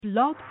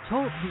Blog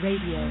Talk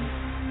Radio.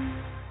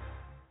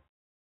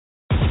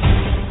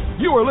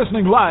 You are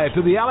listening live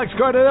to the Alex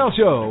Cardinale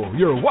Show,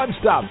 your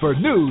one-stop for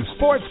news,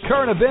 sports,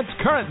 current events,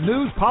 current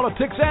news,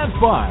 politics, and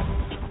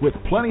fun. With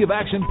plenty of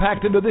action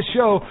packed into this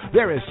show,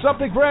 there is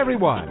something for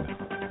everyone.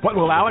 What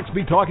will Alex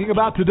be talking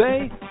about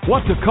today?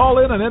 Want to call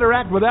in and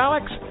interact with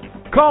Alex?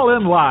 Call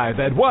in live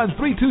at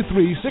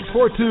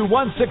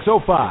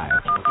 1-323-642-1605.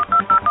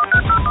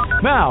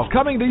 Now,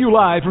 coming to you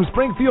live from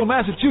Springfield,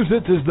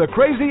 Massachusetts, is the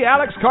crazy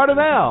Alex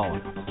Cardinale.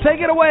 Take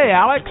it away,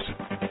 Alex.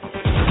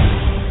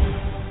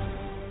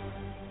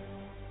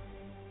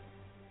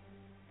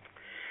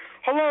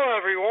 Hello,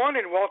 everyone,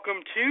 and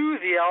welcome to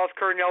the Alex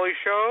Cardinale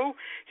Show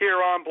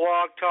here on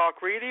Blog Talk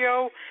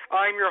Radio.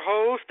 I'm your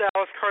host,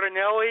 Alex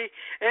Cardinale,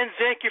 and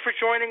thank you for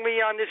joining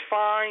me on this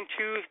fine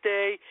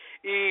Tuesday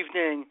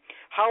evening.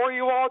 How are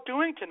you all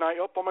doing tonight?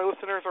 I hope all my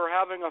listeners are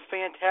having a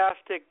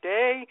fantastic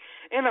day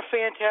and a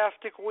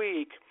fantastic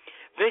week.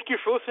 Thank you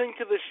for listening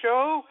to the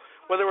show.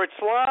 Whether it's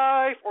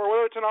live or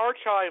whether it's an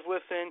archive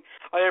listen,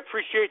 I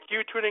appreciate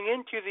you tuning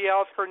into the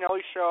Alex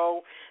Cardinale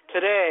Show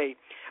today.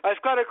 I've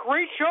got a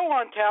great show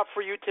on tap for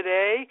you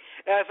today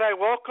as I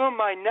welcome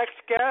my next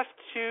guest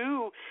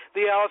to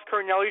the Alex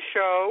Cardinale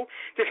Show.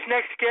 This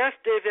next guest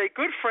is a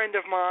good friend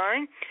of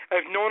mine.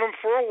 I've known him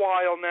for a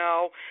while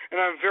now, and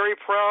I'm very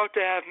proud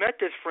to have met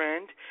this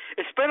friend.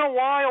 It's been a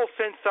while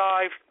since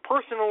I've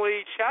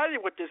personally chatted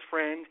with this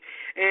friend,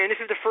 and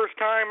this is the first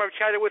time I've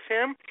chatted with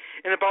him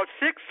in about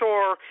 6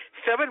 or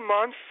 7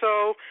 months,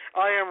 so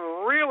I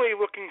am really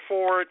looking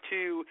forward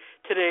to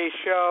today's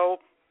show.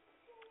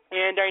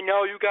 And I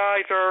know you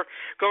guys are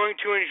going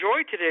to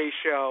enjoy today's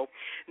show.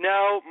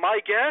 Now, my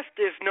guest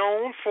is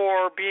known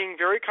for being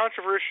very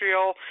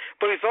controversial,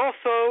 but he's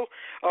also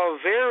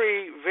a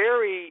very,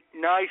 very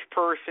nice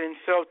person.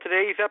 So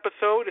today's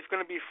episode is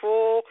going to be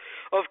full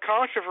of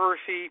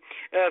controversy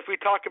as we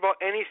talk about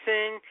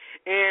anything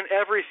and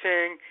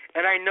everything.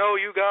 And I know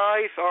you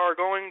guys are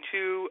going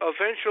to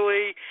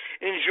eventually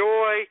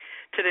enjoy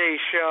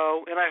today's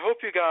show, and I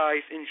hope you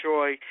guys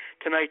enjoy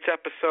tonight's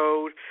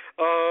episode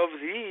of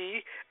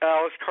the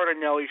Alex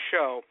Cardinale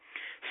Show.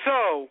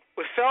 So,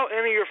 without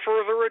any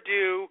further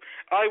ado,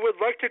 I would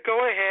like to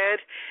go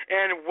ahead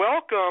and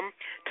welcome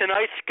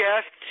tonight's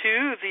guest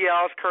to the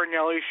Alex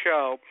Cardinale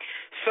Show.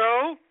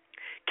 So,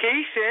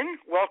 Cason,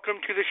 welcome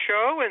to the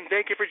show, and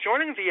thank you for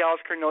joining the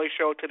Alex Cardinale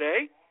Show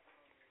today.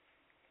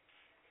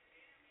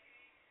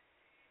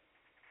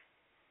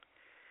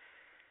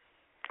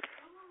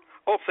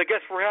 Oops, I guess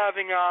we're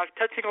having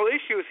technical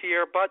issues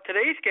here, but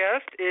today's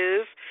guest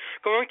is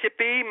going to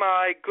be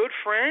my good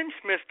friend,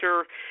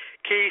 Mr.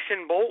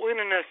 Cason Bolton,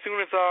 and as soon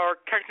as our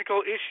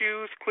technical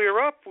issues clear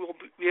up, we'll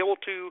be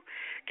able to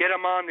get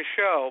him on the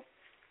show.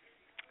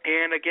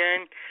 And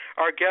again,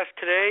 our guest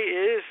today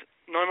is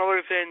none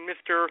other than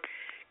Mr.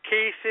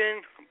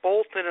 Cason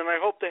Bolton, and I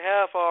hope to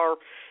have our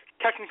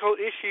technical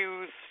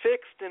issues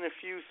fixed in a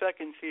few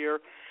seconds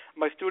here.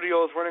 My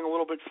studio is running a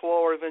little bit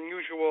slower than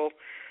usual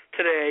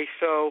today,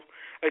 so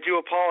I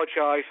do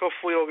apologize.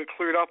 Hopefully it'll get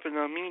cleared up in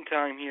the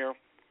meantime here.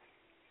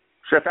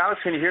 Chef Alex,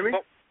 can you hear me?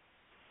 Oh,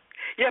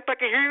 yep, I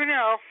can hear you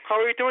now. How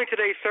are you doing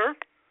today, sir?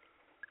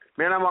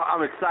 Man,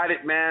 I'm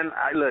excited, man.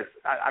 I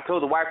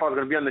told the wife I was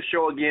going to be on the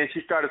show again.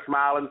 She started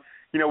smiling.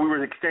 You know, we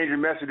were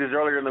exchanging messages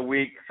earlier in the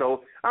week,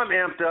 so I'm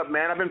amped up,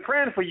 man. I've been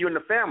praying for you and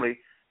the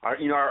family. I've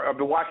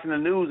been watching the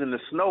news and the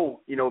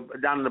snow,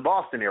 down in the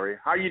Boston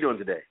area. How are you doing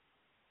today?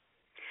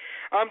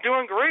 I'm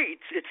doing great.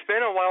 It's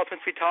been a while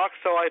since we talked,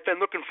 so I've been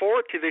looking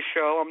forward to this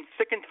show. I'm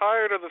sick and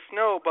tired of the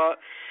snow,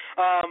 but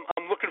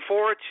I'm looking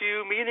forward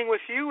to meeting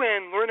with you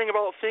and learning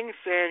about things.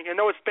 And I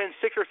know it's been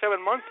 6 or 7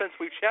 months since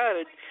we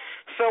chatted.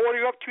 So what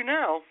are you up to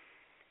now?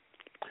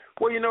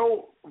 Well,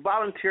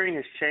 volunteering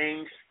has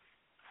changed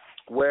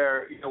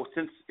where,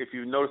 since, if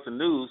you notice the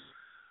news,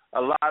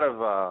 a lot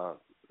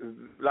of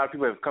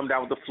people have come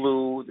down with the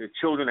flu, the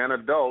children and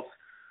adults.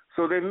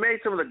 So they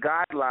made some of the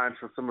guidelines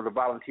for some of the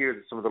volunteers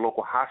at some of the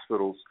local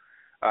hospitals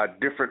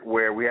different,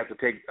 where we have to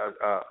take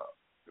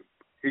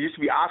it used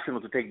to be optional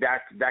to take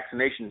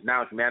vaccinations.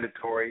 Now it's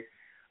mandatory.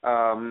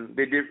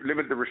 They did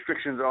limit the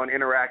restrictions on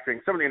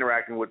interacting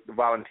with the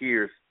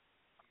volunteers,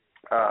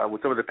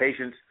 with some of the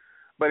patients.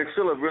 But it's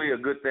still really a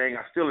good thing.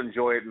 I still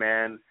enjoy it,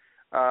 man.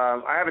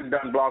 I haven't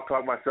done Blog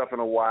Talk myself in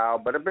a while,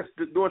 but I've been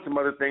doing some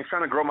other things,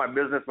 trying to grow my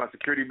business, my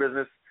security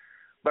business.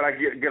 But I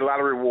get a lot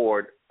of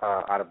reward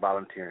out of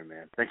volunteering,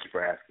 man. Thank you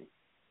for asking.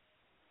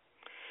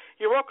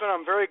 You're welcome.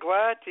 I'm very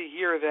glad to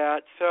hear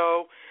that.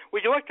 So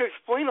would you like to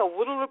explain a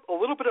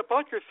little bit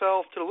about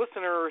yourself to the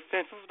listeners,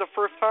 since this is the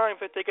first time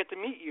that they get to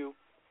meet you?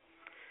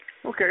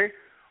 Okay.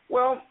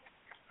 Well,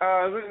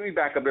 let me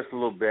back up just a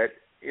little bit.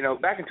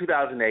 Back in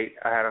 2008,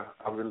 I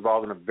was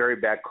involved in a very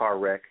bad car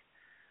wreck,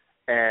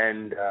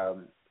 and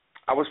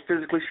I was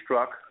physically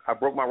struck. I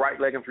broke my right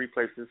leg in 3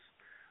 places,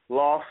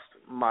 lost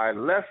my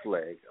left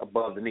leg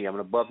above the knee. I'm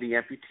an above-knee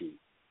amputee.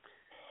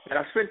 And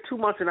I spent 2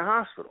 months in the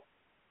hospital.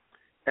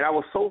 And I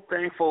was so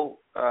thankful,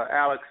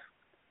 Alex,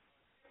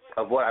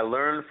 of what I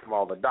learned from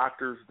all the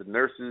doctors, the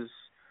nurses,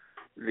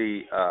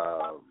 the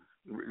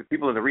the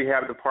people in the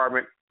rehab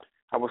department.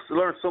 I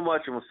learned so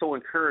much and was so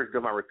encouraged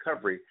in my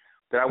recovery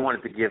that I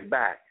wanted to give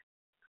back.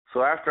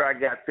 So after I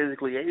got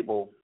physically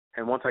able,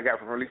 and once I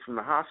got released from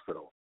the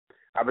hospital,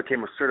 I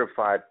became a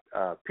certified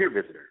peer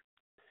visitor.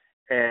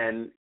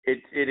 And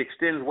it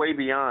extends way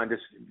beyond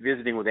just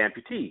visiting with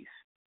amputees.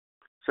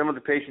 Some of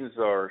the patients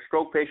are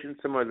stroke patients.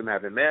 Some of them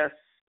have MS.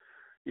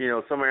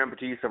 Some are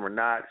amputees, some are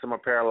not. Some are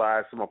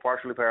paralyzed, some are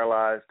partially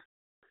paralyzed.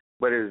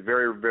 But it is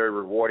very, very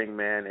rewarding,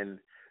 man. And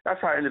that's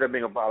how I ended up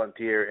being a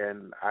volunteer.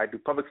 And I do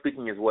public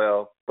speaking as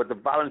well. But the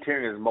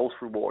volunteering is most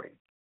rewarding,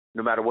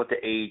 no matter what the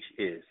age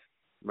is,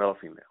 male or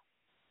female.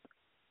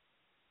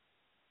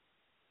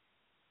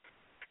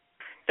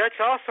 That's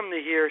awesome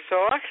to hear. So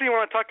I actually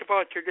want to talk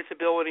about your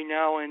disability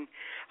now, and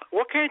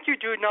what can't you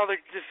do now that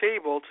you're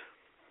disabled?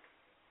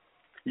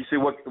 You say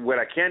what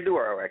I can do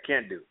or I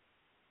can't do?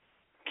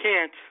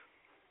 Can't.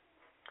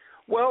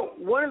 Well,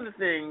 one of the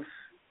things,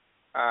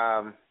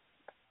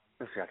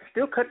 let's see, I can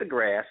still cut the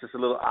grass. It's a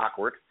little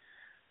awkward.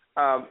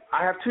 I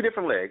have two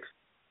different legs.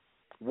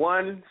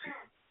 One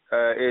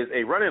is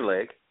a running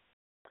leg,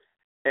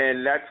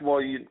 and that's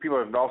more people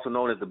are also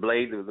known as the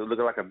blade. They look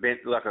like a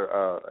bent, like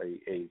a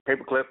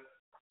paper clip.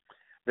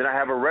 Then I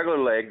have a regular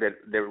leg that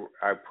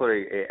I put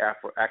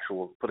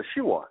put a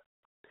shoe on.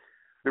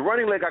 The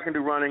running leg I can do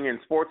running in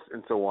sports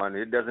and so on.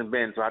 It doesn't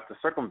bend, so I have to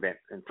circumvent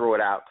and throw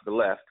it out to the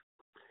left.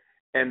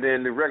 And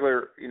then the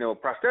regular,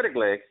 prosthetic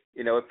leg,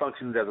 it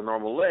functions as a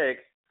normal leg.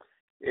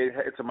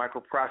 It's a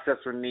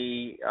microprocessor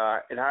knee,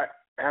 and I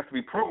have to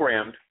be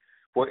programmed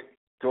for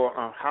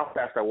how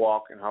fast I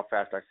walk and how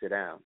fast I sit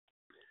down.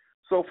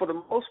 So for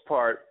the most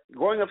part,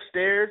 going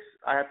upstairs,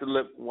 I have to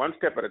live one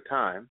step at a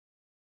time.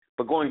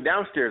 But going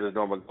downstairs is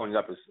normal. Going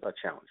up is a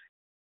challenge.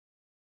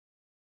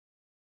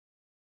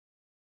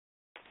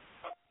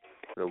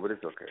 So, but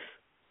it's okay.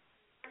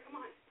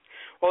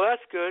 Well,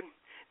 that's good.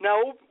 Now,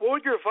 what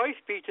would your advice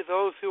be to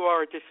those who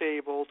are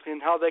disabled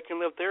and how they can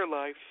live their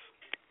lives?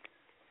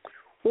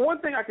 Well, one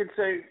thing I can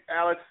say,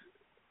 Alex,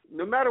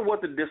 no matter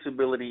what the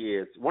disability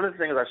is, one of the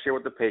things I share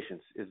with the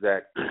patients is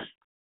that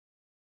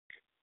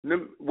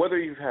whether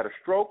you've had a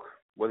stroke,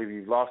 whether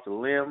you've lost a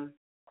limb,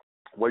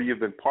 whether you've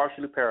been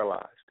partially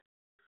paralyzed,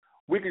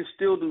 we can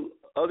still do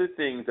other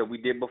things that we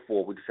did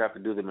before. We just have to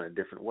do them in a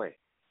different way.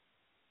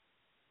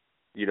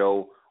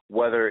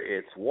 Whether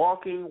it's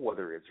walking,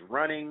 whether it's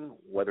running,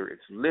 whether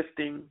it's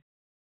lifting,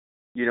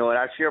 and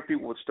I share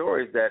people with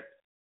stories that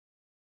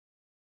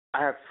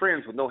I have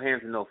friends with no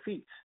hands and no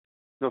feet,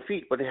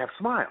 but they have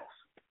smiles.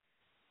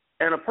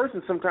 And a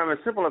person sometimes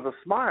as simple as a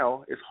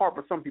smile is hard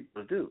for some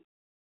people to do.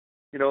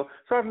 So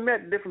I've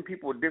met different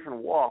people with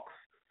different walks,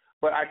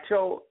 but I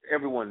tell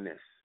everyone this.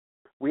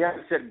 We have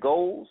to set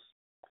goals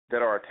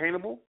that are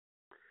attainable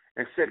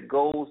and set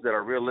goals that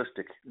are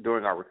realistic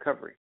during our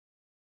recovery.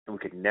 And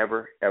we can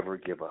never, ever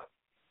give up.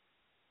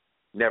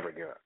 Never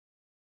give up.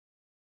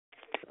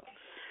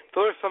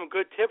 Those are some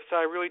good tips.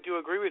 I really do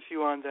agree with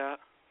you on that.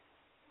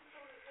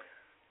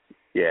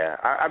 Yeah,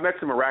 I met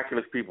some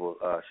miraculous people,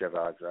 Chef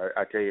Alex.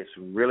 I tell you,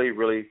 some really,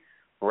 really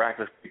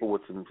miraculous people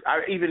with some.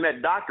 I even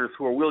met doctors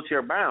who are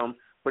wheelchair bound,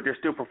 but they're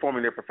still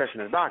performing their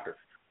profession as doctors,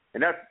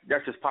 and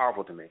that's just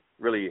powerful to me. It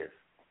really is.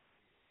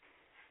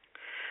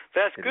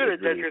 That's good.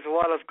 That there's a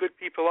lot of good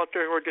people out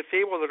there who are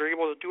disabled that are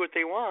able to do what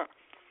they want.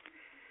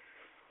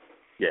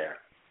 Yeah,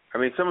 I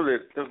mean some of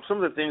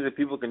the things that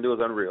people can do is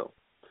unreal.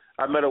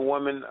 I met a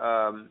woman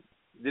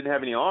didn't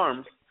have any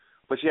arms,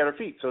 but she had her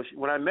feet. So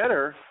when I met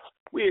her,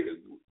 we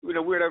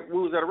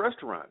was at a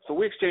restaurant, so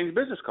we exchanged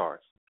business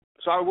cards.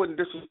 So I wouldn't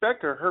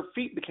disrespect her. Her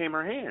feet became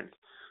her hands.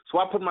 So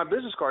I put my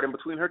business card in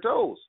between her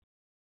toes.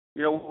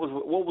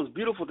 What was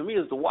beautiful to me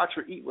is to watch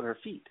her eat with her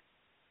feet.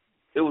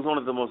 It was one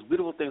of the most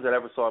beautiful things I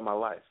ever saw in my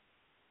life.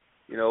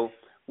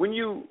 When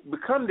you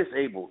become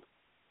disabled,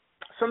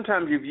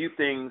 sometimes you view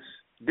things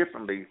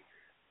differently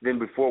than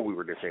before we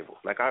were disabled.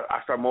 Like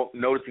I start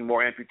noticing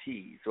more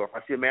amputees. So if I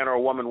see a man or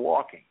a woman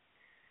walking,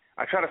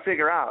 I try to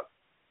figure out,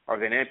 are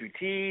they an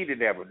amputee? Did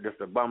they have just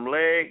a bum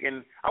leg?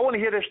 And I want to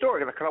hear their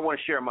story because I want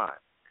to share mine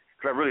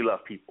because I really love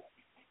people.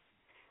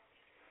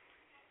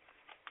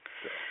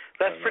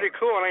 That's pretty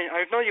cool. And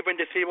I know you've been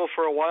disabled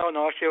for a while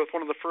now. Actually, it was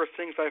one of the first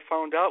things I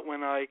found out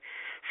when I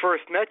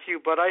first met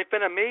you. But I've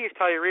been amazed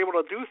how you're able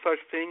to do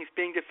such things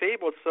being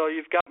disabled. So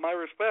you've got my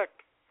respect.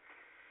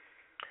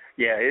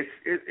 Yeah,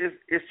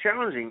 it's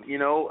challenging.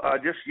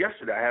 Just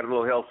yesterday I had a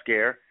little health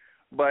scare,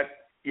 but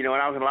and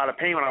I was in a lot of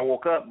pain when I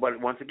woke up. But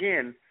once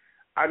again,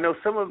 I know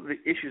some of the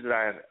issues that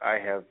I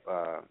have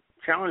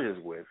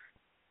challenges with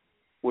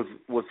was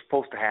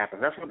supposed to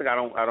happen. That's one thing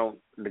I don't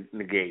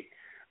negate.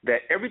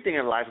 That everything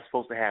in life is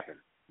supposed to happen,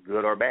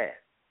 good or bad.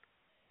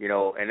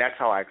 And that's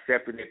how I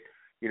accepted it.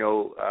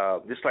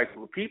 Just like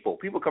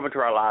people come into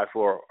our lives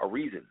for a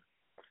reason.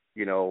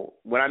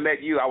 When I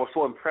met you, I was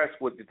so impressed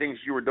with the things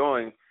you were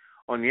doing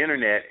on the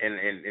internet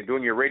and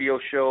doing your radio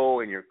show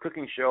and your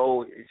cooking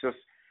show. It's just,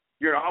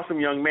 you're an awesome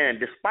young man.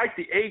 Despite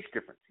the age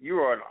difference, you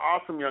are an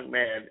awesome young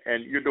man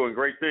and you're doing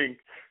great things.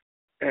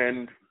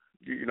 And,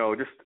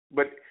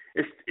 but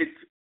it's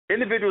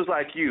individuals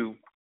like you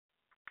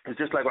It's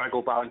just like when I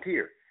go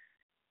volunteer.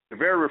 They're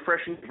very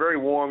refreshing, very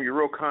warm. You're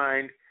real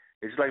kind.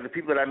 It's like the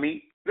people that I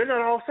meet, they're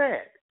not all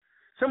sad.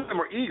 Some of them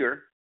are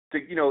eager to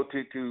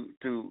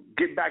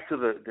get back to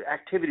the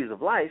activities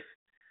of life.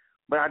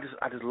 But I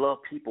just love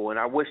people, and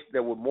I wish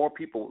there were more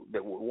people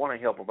that would want to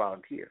help or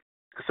volunteer.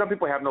 Because some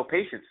people have no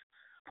patience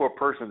for a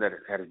person that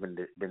has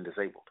been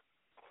disabled.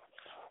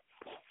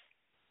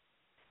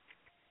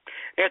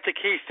 That's a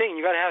key thing.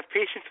 You got to have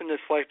patience in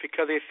this life,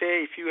 because they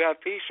say if you have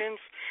patience,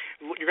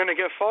 you're going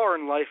to get far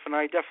in life, and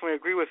I definitely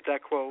agree with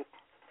that quote.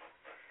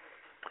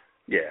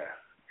 Yeah,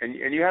 and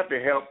you have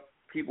to help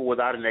people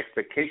without an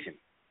expectation.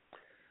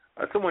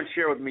 Someone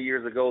shared with me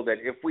years ago that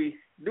if we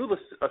do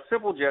a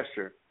simple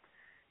gesture,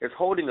 it's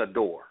holding a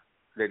door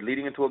that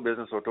leading into a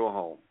business or to a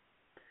home.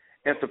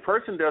 If the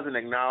person doesn't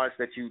acknowledge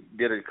that you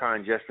did a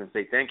kind gesture and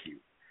say thank you,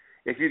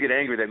 if you get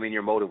angry, that means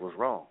your motive was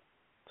wrong.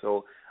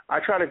 So I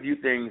try to view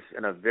things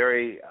in a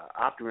very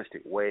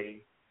optimistic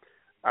way.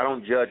 I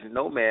don't judge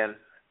no man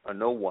or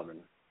no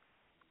woman,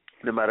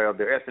 no matter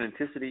their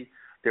ethnicity,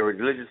 their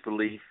religious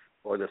belief,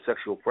 or their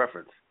sexual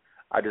preference.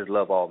 I just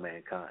love all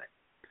mankind.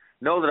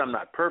 Know that I'm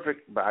not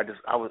perfect, but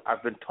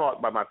I've been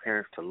taught by my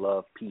parents to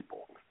love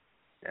people,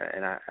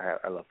 and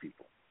I love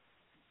people.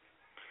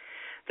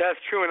 That's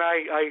true, and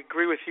I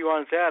agree with you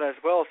on that as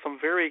well. Some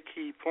very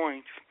key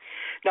points.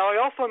 Now,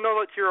 I also know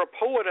that you're a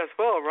poet as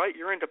well, right?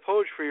 You're into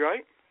poetry,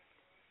 right?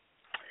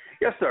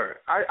 Yes, sir.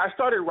 I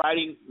started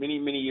writing many,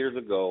 many years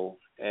ago,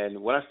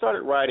 and when I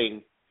started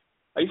writing,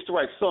 I used to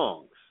write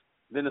songs.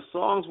 Then the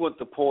songs went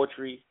to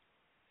poetry,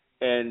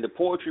 and the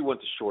poetry went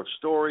to short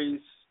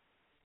stories,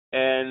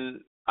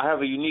 and I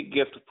have a unique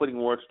gift of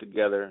putting words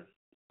together,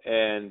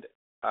 and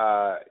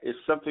it's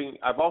something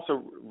I've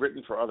also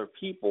written for other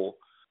people,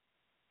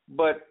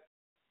 but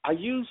I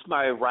use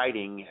my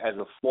writing as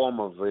a form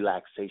of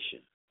relaxation.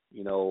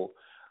 You know,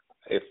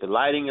 if the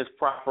lighting is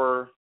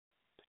proper,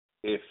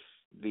 if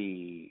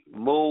the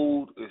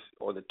mood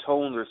or the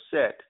tones are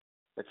set,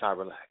 that's how I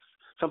relax.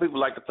 Some people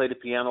like to play the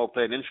piano or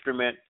play an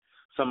instrument.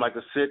 Some like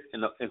to sit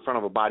in front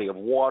of a body of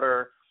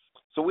water.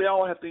 So we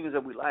all have things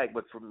that we like,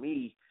 but for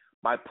me,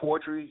 my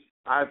poetry,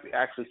 I've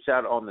actually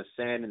sat on the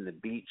sand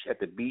at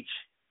the beach,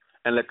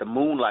 and let the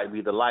moonlight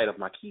be the light of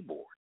my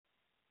keyboard.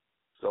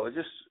 So it's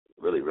just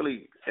really,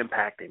 really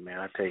impacting, man.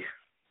 I tell you,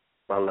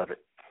 I love it.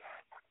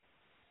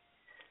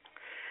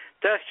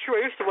 That's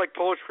true. I used to like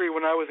poetry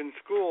when I was in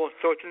school,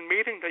 so it's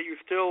amazing that you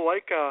still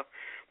like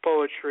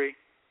poetry.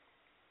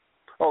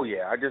 Oh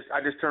yeah, I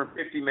just turned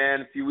 50,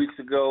 man, a few weeks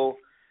ago,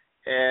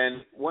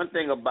 and one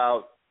thing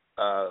about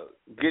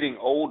getting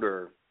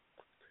older,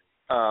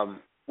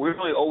 we're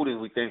really old as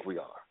we think we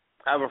are.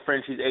 I have a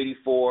friend, she's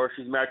 84.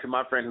 She's married to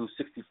my friend who's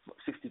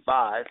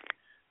 65.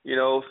 You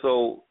know,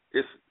 so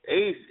it's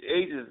age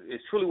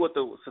is truly what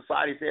the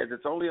society says.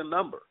 It's only a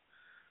number.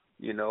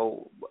 You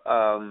know,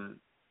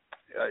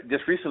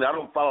 just recently, I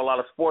don't follow a lot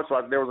of sports,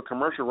 so there was a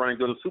commercial running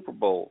during the Super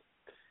Bowl,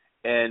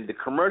 and the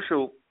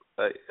commercial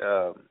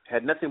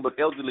had nothing but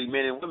elderly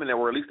men and women that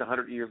were at least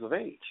 100 years of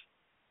age.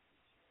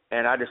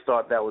 And I just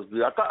thought that was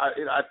beautiful.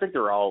 I think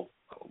they're all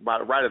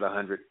about right at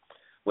 100.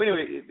 Well,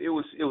 anyway, it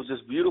was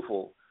just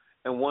beautiful.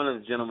 And one of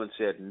the gentlemen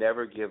said,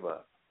 "Never give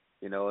up."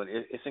 You know, and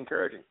it's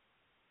encouraging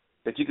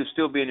that you can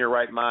still be in your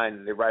right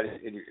mind, right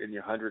in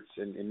your hundreds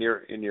and in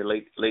your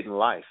late in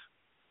life.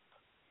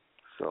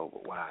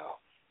 So wow,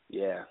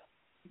 yeah,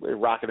 we're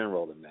rocking and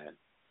rolling, man.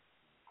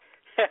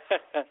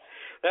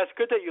 That's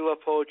good that you love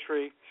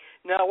poetry.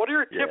 Now, what are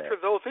your tips for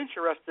those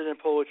interested in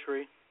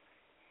poetry?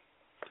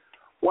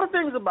 One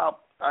thing is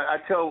about I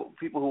tell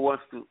people who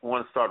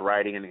want to start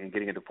writing and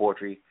getting into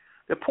poetry,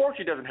 that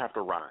poetry doesn't have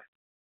to rhyme.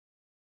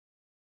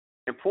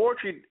 And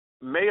poetry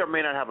may or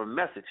may not have a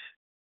message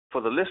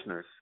for the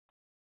listeners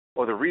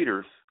or the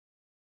readers,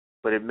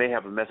 but it may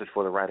have a message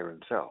for the writer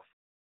himself.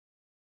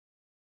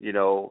 You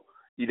know,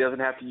 he doesn't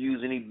have to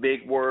use any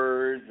big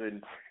words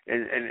and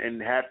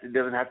it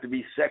doesn't have to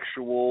be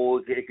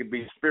sexual. It could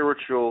be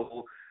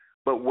spiritual.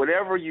 But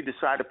whatever you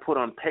decide to put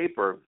on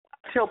paper,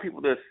 I tell people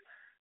this,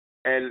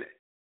 and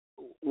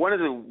one of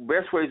the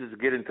best ways to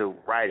get into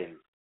writing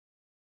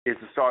is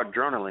to start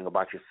journaling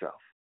about yourself,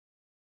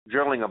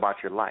 journaling about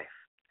your life.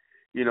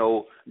 You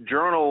know,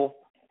 journal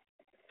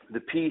the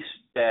piece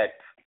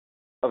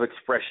of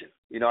expression.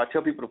 You know, I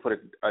tell people to put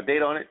a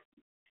date on it,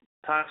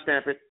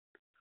 timestamp it,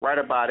 write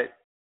about it,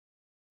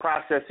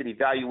 process it,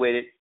 evaluate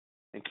it,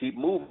 and keep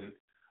moving.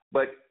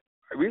 But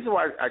the reason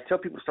why I tell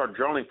people to start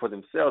journaling for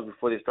themselves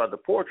before they start the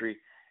poetry,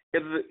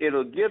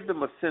 it'll give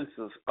them a sense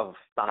of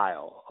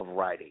style of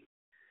writing.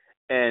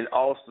 And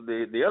also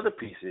the other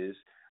piece is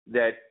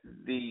that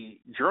the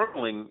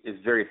journaling is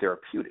very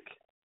therapeutic.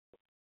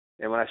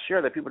 And when I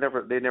share that, people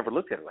never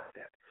looked at it like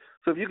that.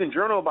 So if you can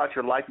journal about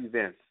your life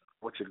events,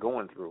 what you're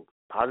going through,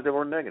 positive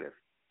or negative,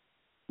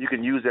 you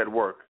can use that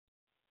work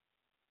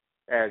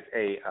as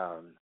in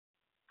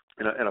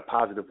a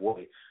positive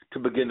way to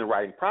begin the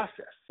writing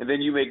process. And then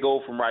you may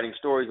go from writing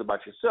stories about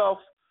yourself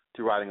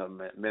to writing a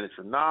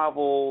miniature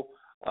novel,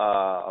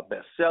 a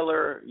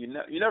bestseller. You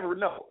never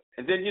know.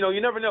 And then,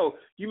 you never know.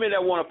 You may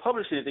not want to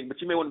publish anything,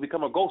 but you may want to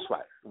become a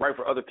ghostwriter, write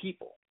for other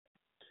people.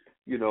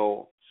 There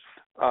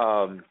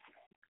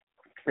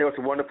were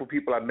some wonderful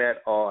people I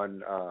met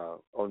on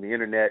the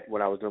internet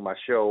when I was doing my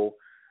show.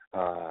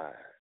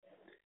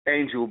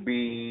 Angel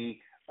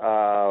B.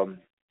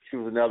 She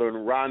was another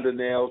one. Rhonda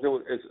Nails. There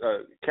was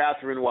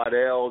Catherine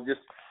Waddell. Just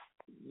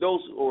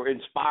those were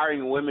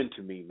inspiring women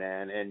to me,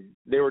 man, and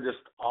they were just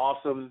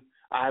awesome.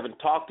 I haven't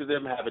talked to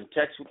them, haven't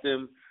texted with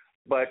them,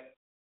 but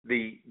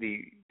the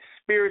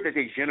spirit that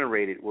they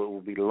generated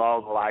will be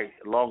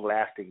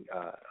long-lasting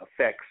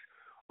effects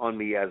on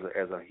me as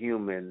a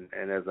human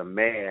and as a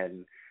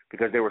man,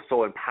 because they were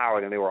so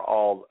empowered and they were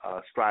all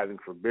striving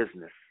for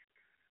business.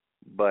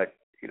 But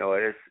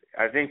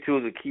I think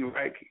too the key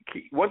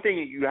one thing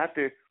you have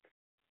to,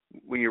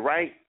 when you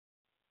write,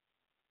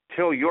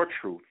 tell your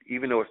truth,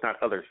 even though it's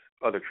not other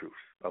truths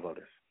of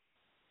others.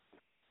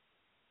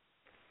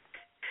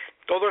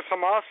 Those are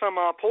some awesome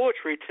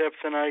poetry tips,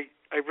 and I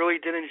really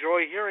did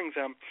enjoy hearing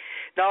them.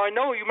 Now, I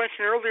know you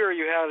mentioned earlier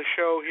you had a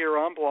show here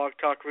on Blog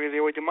Talk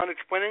Radio. Would you mind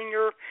explaining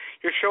your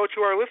show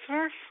to our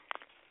listeners?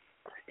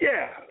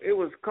 Yeah, it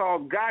was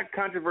called God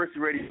Controversy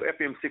Radio,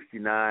 FM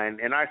 69,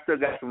 and I still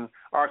got some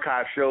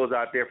archive shows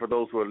out there for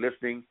those who are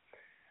listening.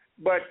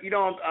 But,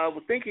 I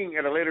was thinking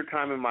at a later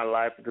time in my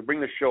life to bring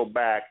the show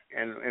back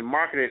and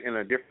market it in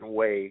a different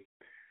way.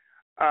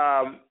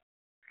 And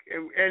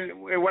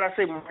when I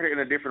say market it in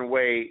a different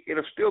way,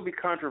 it'll still be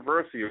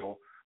controversial,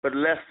 but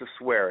less the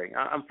swearing.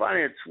 I'm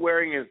finding that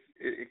swearing it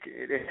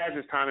has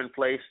its time and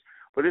place,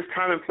 but this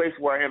time and place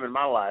where I am in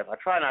my life, I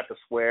try not to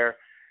swear.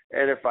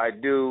 And if I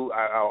do,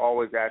 I'll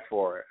always ask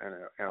for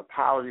an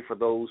apology for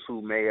those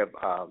who may have,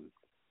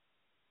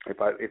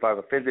 if I've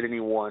offended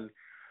anyone.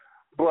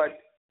 But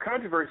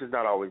controversy is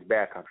not always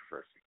bad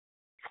controversy.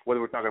 Whether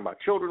we're talking about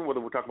children,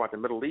 whether we're talking about the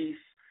Middle East,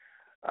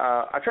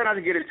 I try not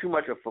to get into too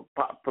much of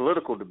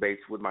political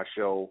debates with my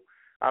show.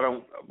 I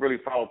don't really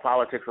follow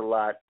politics a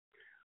lot,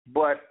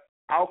 but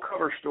I'll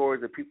cover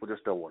stories that people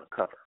just don't want to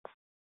cover.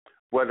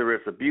 Whether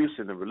it's abuse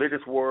in the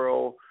religious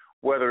world,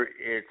 whether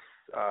it's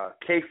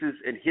cases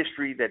in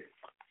history that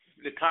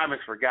the time has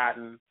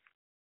forgotten,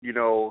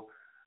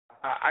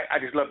 I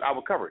just love. I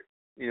will cover it.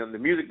 The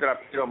music that I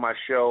played on my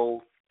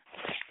show,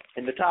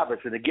 and the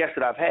topics and the guests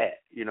that I've had.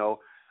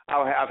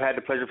 I've had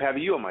the pleasure of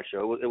having you on my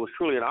show. It was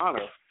truly an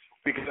honor,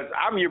 because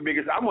I'm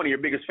one of your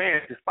biggest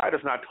fans, despite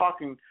us not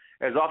talking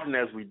as often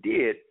as we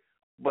did.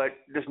 But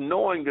just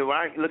knowing that when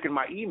I look at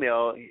my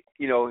email,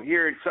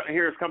 here's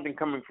something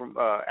coming from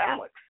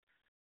Alex.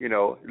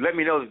 Let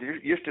me know that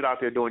you're still out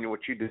there doing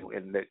what you do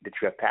and that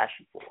you have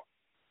passion for.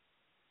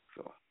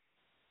 So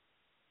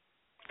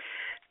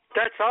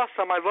that's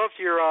awesome. I loved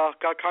your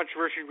God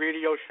Controversy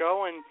Radio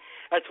show, and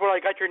that's where I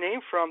got your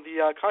name from,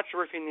 the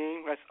controversy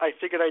name. I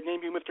figured I'd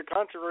name you Mr.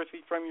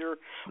 Controversy from your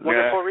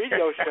wonderful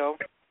radio show.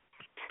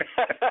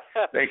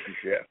 Thank you,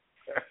 Chef.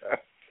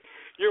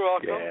 You're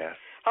welcome. Yeah.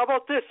 How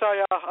about this?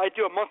 I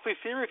do a monthly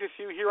series with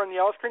you here on the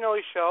Alex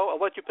Cardinale Show. I'll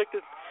let you pick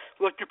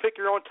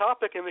your own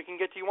topic, and we can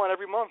get you on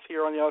every month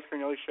here on the Alex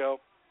Cardinale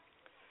Show.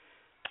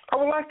 I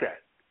would like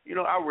that.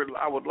 I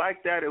would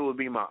like that. It would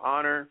be my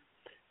honor.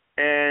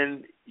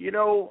 And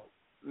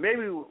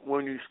maybe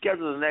when you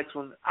schedule the next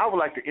one, I would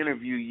like to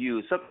interview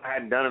you. Something I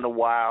hadn't done in a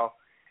while,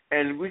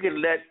 and we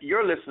can let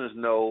your listeners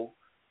know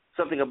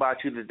something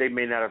about you that they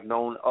may not have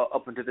known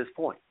up until this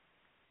point.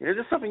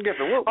 Just something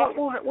different.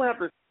 We'll have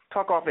to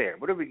talk off air,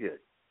 but it'll be good.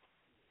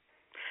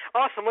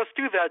 Awesome, let's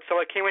do that.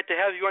 So I can't wait to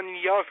have you on the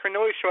Alex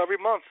Cardinale Show every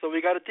month, so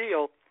we got a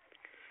deal.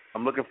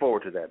 I'm looking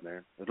forward to that,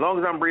 man. As long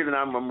as I'm breathing,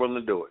 I'm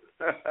willing to do it.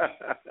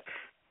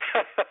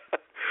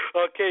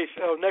 Okay,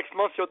 so next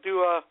month you'll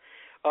do a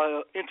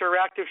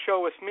interactive show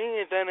with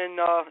me, and then in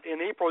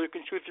April you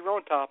can choose your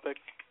own topic.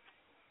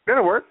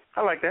 That'll work.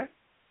 I like that.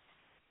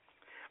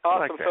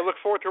 Awesome. Like that. So I look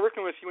forward to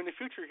working with you in the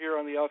future here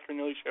on the Alex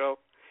Cardinale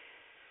Show.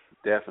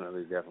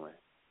 Definitely.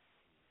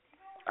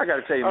 I got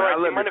to tell you, man,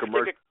 I love your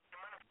commercial.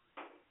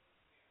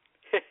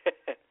 Do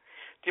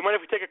you mind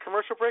if we take a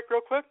commercial break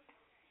real quick?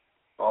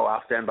 Oh,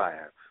 I'll stand by.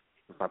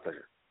 It's my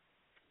pleasure.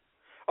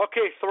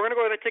 Okay, so we're going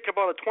to go ahead and take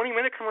about a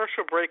 20-minute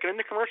commercial break, and in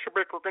the commercial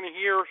break we're going to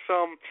hear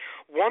some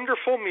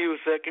wonderful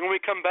music, and when we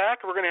come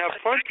back we're going to have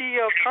plenty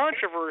of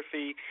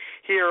controversy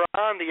here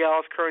on the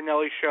Alex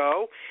Cardinale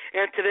Show.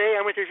 And today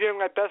I'm interviewing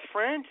my best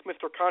friend,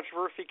 Mr.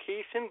 Controversy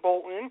Cason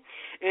Bolton,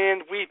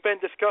 and we've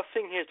been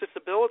discussing his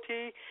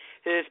disability,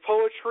 his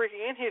poetry,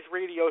 and his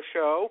radio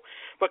show.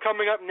 But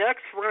coming up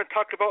next, we're going to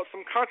talk about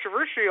some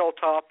controversial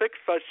topics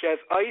such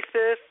as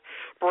ISIS,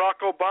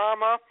 Barack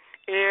Obama,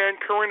 and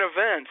current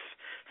events.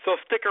 So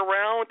stick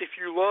around if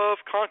you love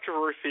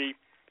controversy.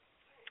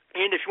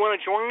 And if you want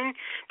to join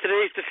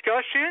today's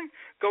discussion,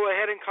 go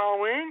ahead and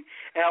call in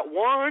at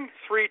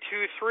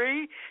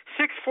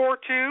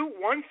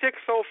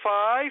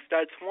 1-323-642-1605.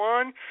 That's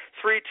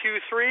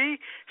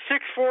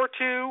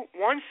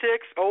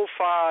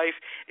 1-323-642-1605.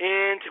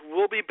 And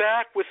we'll be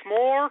back with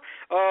more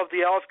of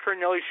the Alex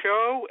Cardinale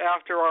Show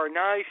after our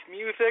nice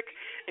music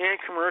and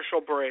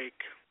commercial break.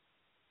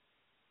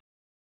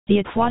 The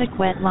Aquatic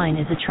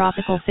Wetline is a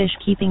tropical fish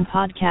keeping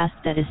podcast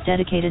that is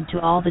dedicated to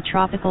all the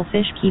tropical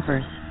fish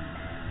keepers.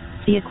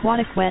 The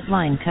Aquatic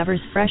Wetline covers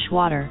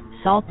freshwater,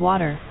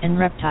 saltwater, and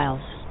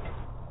reptiles.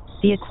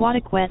 The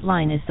Aquatic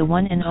Wetline is the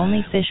one and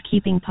only fish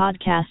keeping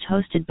podcast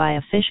hosted by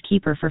a fish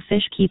keeper for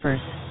fish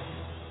keepers.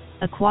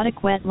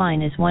 Aquatic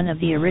Wetline is one of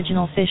the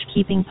original fish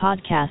keeping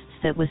podcasts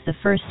that was the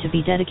first to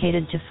be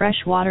dedicated to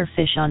freshwater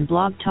fish on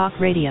Blog Talk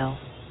Radio.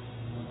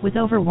 With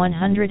over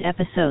 100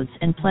 episodes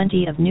and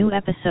plenty of new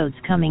episodes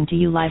coming to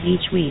you live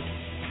each week,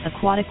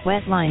 Aquatic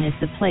Wetline is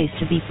the place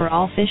to be for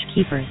all fish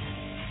keepers.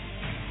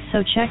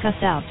 So check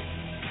us out.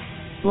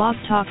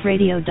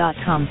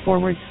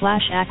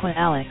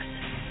 blogtalkradio.com/AquaAlex.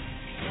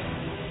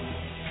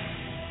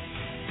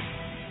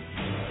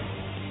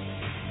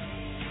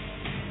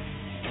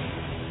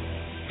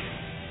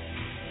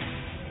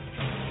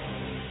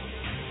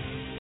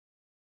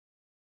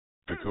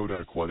 Dakota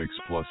Aquatics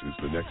Plus is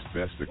the next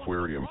best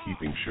aquarium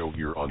keeping show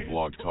here on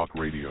Blog Talk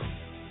Radio.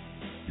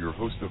 Your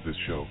host of this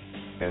show,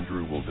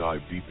 Andrew, will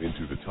dive deep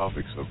into the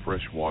topics of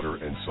freshwater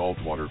and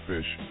saltwater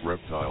fish,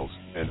 reptiles,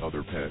 and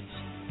other pets.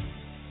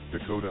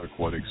 Dakota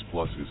Aquatics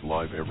Plus is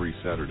live every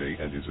Saturday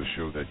and is a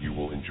show that you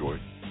will enjoy.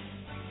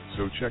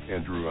 So check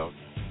Andrew out.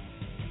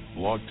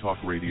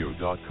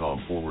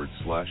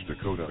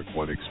 blogtalkradio.com/Dakota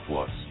Aquatics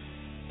Plus.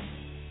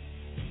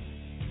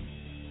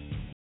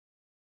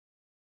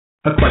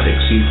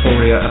 Aquatics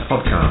Euphoria, a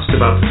podcast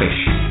about fish,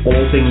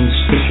 all things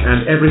fish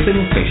and everything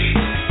fish.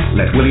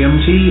 Let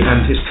William T.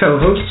 and his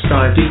co-hosts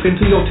dive deep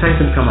into your tank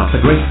and come up a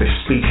great fish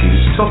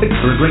species topic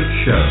for a great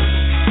show.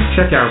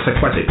 Check out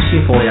Aquatics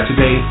Euphoria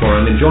today for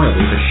an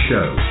enjoyable fish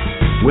show.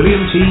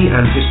 William T.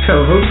 and his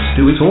co-hosts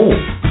do it all: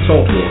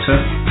 saltwater,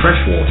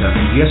 freshwater,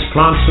 and yes,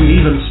 plants and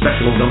even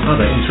specials on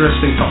other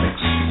interesting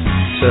topics.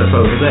 Surf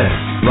over there,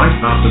 right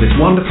after this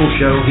wonderful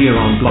show here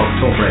on Blog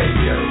Talk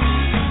Radio.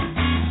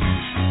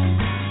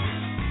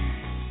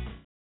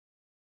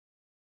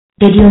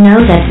 Did you know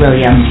that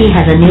William T.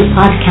 has a new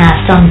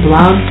podcast on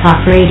Blog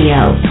Talk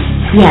Radio?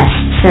 Yes,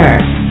 sir.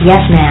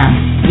 Yes,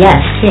 ma'am. Yes,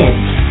 kids,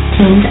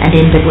 teens, and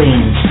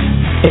in-betweens.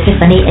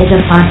 Epiphany is a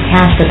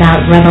podcast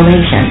about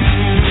revelations,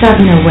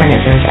 sudden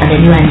awarenesses, and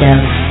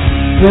innuendos.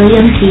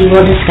 William T.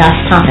 will discuss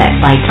topic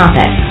by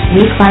topic,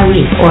 week by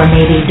week, or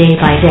maybe day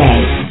by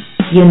day.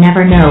 You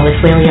never know with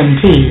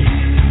William T.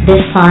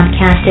 This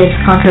podcast is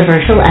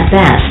controversial at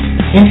best,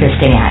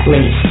 interesting at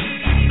least.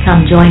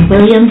 Come join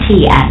William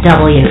T. at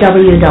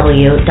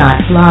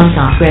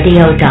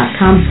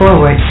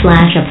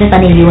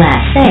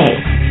www.blogtalkradio.com/EpiphanyUSA.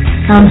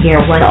 Come hear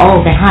what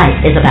all the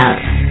hype is about.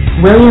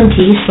 William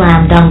T.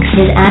 slam dunks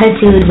his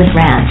attitude with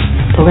rants,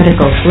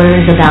 political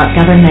slurs about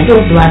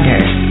governmental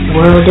blunders,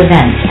 world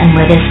events, and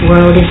where this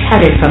world is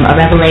headed from a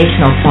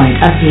revelational point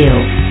of view.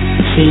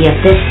 See if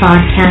this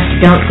podcast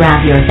don't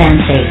grab your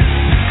fancy.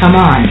 Come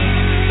on.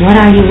 What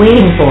are you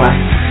waiting for?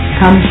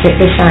 Come sit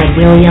beside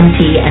William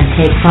T. and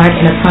take part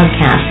in a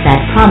podcast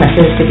that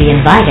promises to be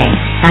inviting,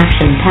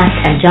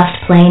 action-packed, and just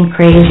plain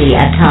crazy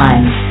at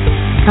times.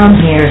 Come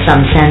hear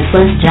some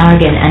senseless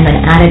jargon and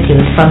an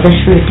attitude from the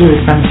shrewd dude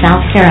from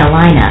South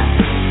Carolina,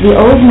 the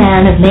old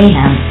man of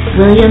mayhem,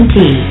 William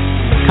T.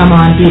 Come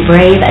on, be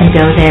brave and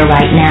go there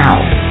right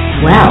now.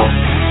 Well,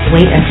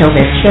 wait until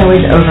this show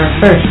is over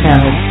first,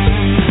 though.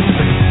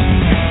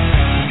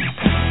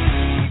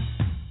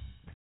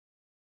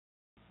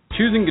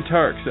 Choosing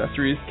guitar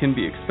accessories can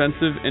be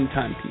expensive and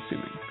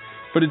time-consuming,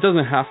 but it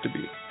doesn't have to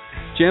be.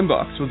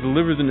 Jambox will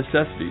deliver the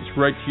necessities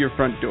right to your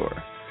front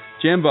door.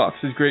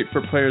 Jambox is great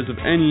for players of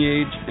any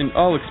age and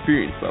all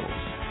experience levels.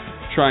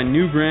 Try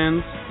new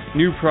brands,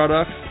 new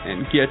products,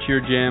 and get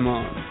your jam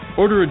on.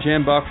 Order a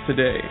Jambox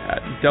today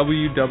at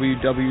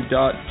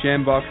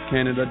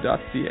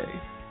www.jamboxcanada.ca.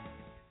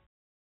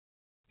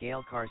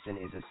 Gail Carson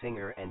is a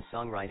singer and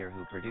songwriter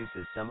who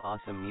produces some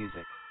awesome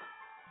music.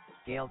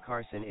 Gail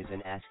Carson is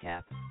an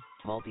ASCAP,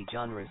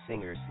 multi-genre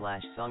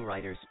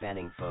singer/songwriter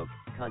spanning folk,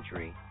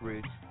 country,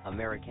 roots,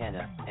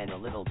 Americana, and a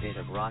little bit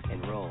of rock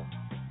and roll.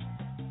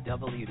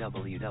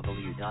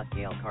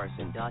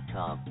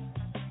 www.gailcarson.com.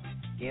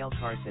 Gail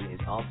Carson is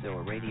also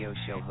a radio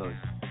show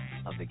host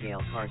of The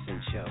Gail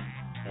Carson Show,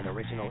 an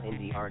original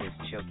indie artist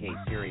showcase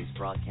series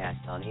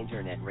broadcast on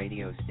internet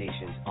radio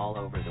stations all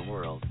over the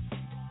world.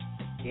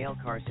 Gail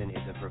Carson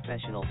is a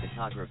professional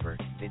photographer,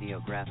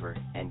 videographer,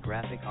 and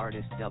graphic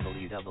artist.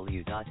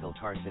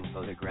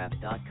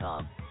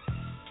 www.gailcarsonphotograph.com.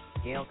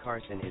 Gail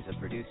Carson is a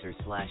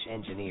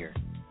producer/engineer.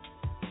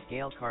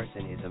 Gail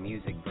Carson is a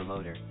music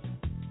promoter.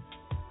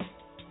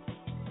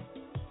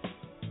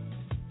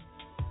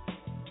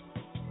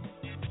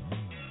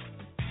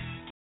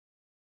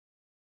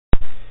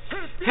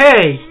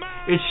 Hey,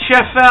 it's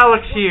Chef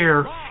Alex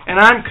here, and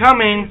I'm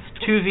coming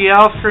to the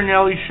Alex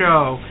Cardinale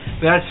Show.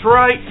 That's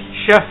right,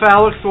 Chef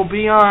Alex will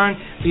be on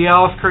the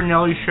Alex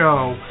Cardinale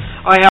Show.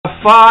 I have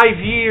 5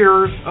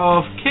 years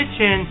of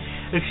kitchen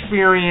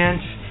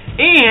experience,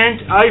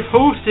 and I've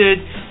hosted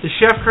the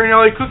Chef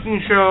Cardinale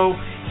Cooking Show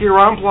here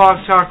on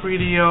Blog Talk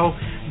Radio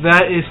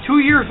that is 2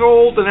 years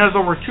old and has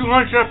over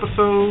 200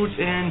 episodes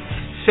and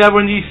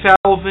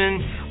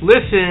 70,000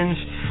 listens.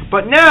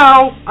 But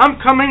now,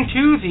 I'm coming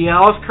to the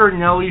Alex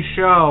Cardinale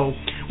Show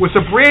with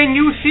a brand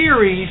new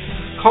series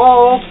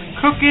called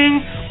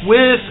Cooking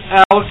with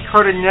Alex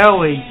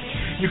Cardinale.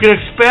 You can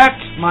expect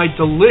my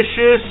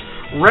delicious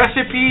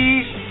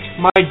recipes,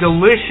 my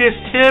delicious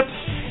tips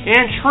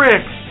and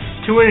tricks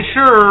to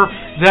ensure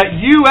that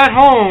you at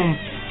home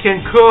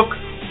can cook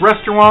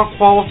restaurant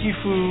quality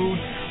food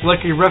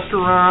like a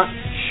restaurant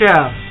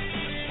chef.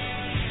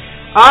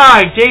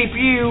 I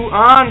debut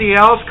on the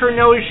Alex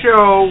Cardinale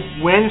Show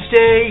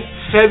Wednesday,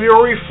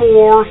 February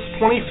 4th,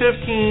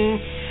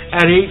 2015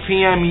 at 8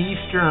 p.m.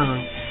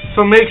 Eastern.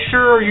 So make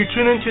sure you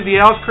tune into the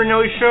Alex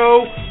Cardinale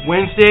Show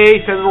Wednesday,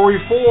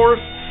 February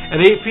 4th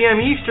at 8 p.m.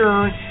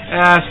 Eastern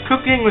as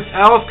Cooking with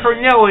Alex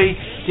Cardinale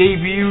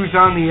debuts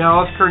on the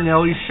Alex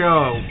Cardinale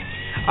Show.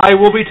 I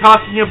will be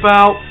talking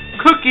about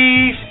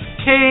cookies,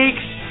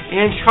 cakes,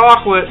 and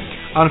chocolate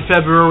on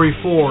February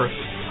 4th.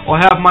 I'll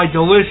have my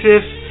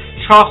delicious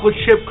chocolate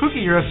chip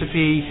cookie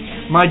recipe,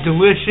 my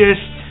delicious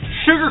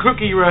sugar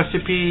cookie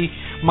recipe,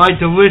 my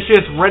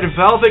delicious red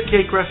velvet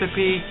cake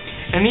recipe,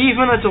 and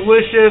even a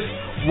delicious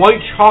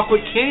white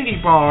chocolate candy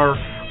bar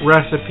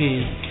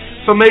recipe.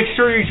 So make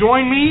sure you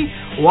join me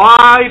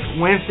live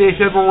Wednesday,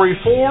 February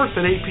 4th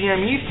at 8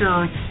 p.m.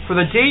 Eastern for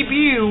the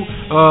debut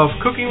of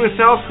Cooking with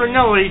Alex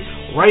Cardinale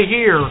right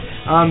here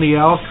on the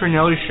Alex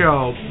Cardinale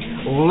Show.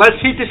 Let's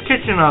heat this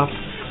kitchen up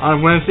on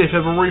Wednesday,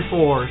 February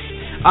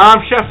 4th.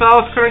 I'm Chef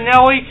Alex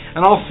Cardinale,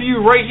 and I'll see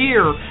you right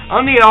here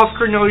on the Alex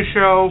Cardinale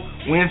Show,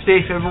 Wednesday,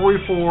 February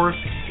 4th,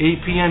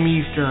 8 p.m.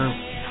 Eastern.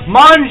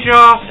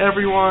 Manja,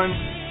 everyone!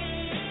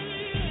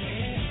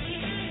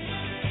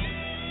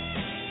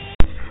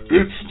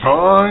 It's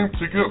time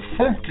to get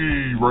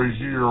funky right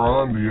here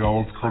on the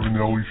Alex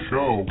Cardinale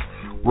Show.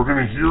 We're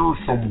going to hear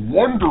some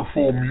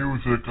wonderful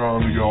music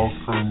on the Alex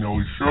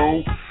Cardinale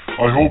Show.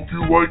 I hope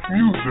you like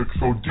music,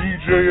 so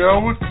DJ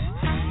Alex,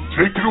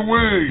 take it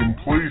away and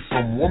play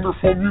some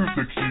wonderful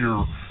music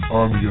here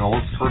on the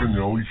Alex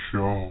Cardinale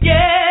Show.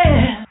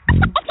 Yeah!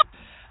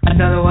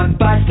 Another one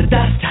bites the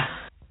dust.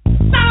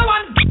 Another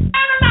one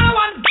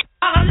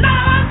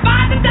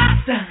bites the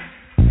dust.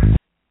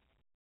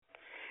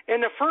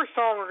 And the first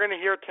song we're going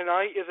to hear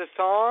tonight is a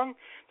song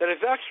that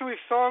is actually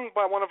sung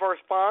by one of our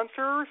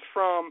sponsors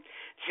from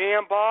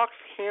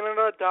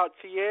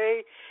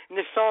jamboxcanada.ca, and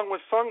this song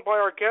was sung by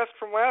our guest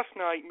from last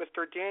night,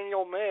 Mr.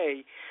 Daniel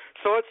May.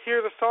 So let's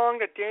hear the song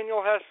that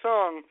Daniel has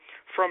sung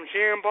from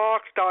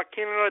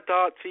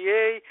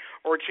jambox.canada.ca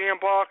or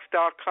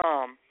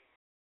jambox.com.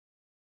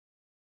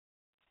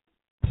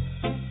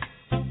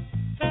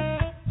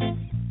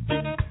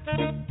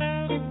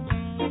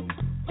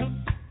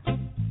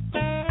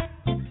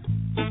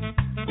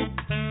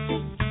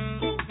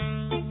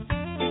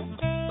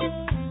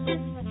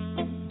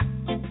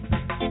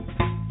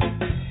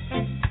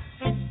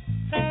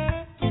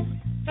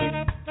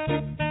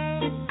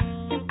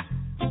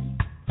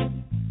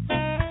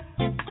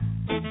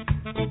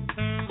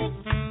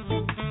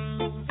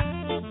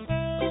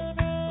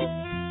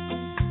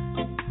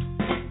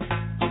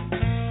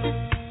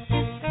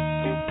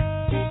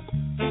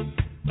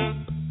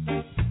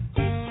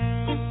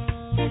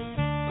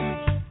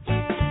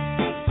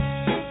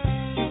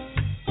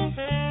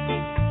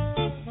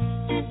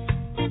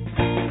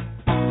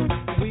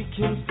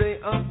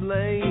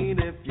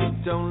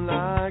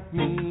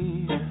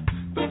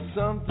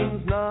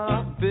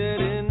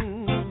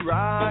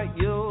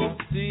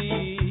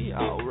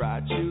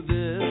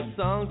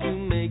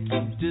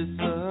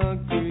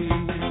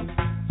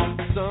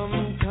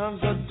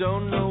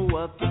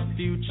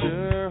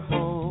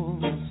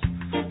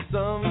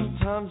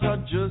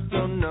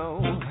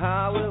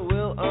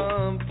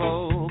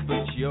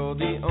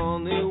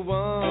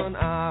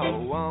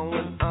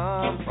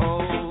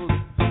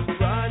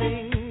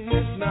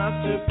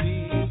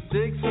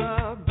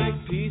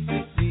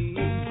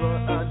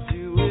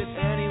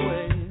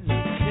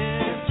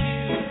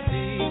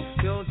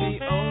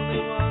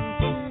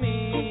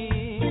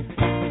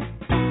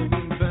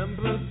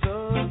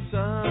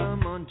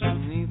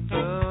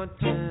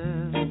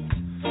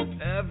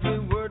 Every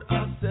word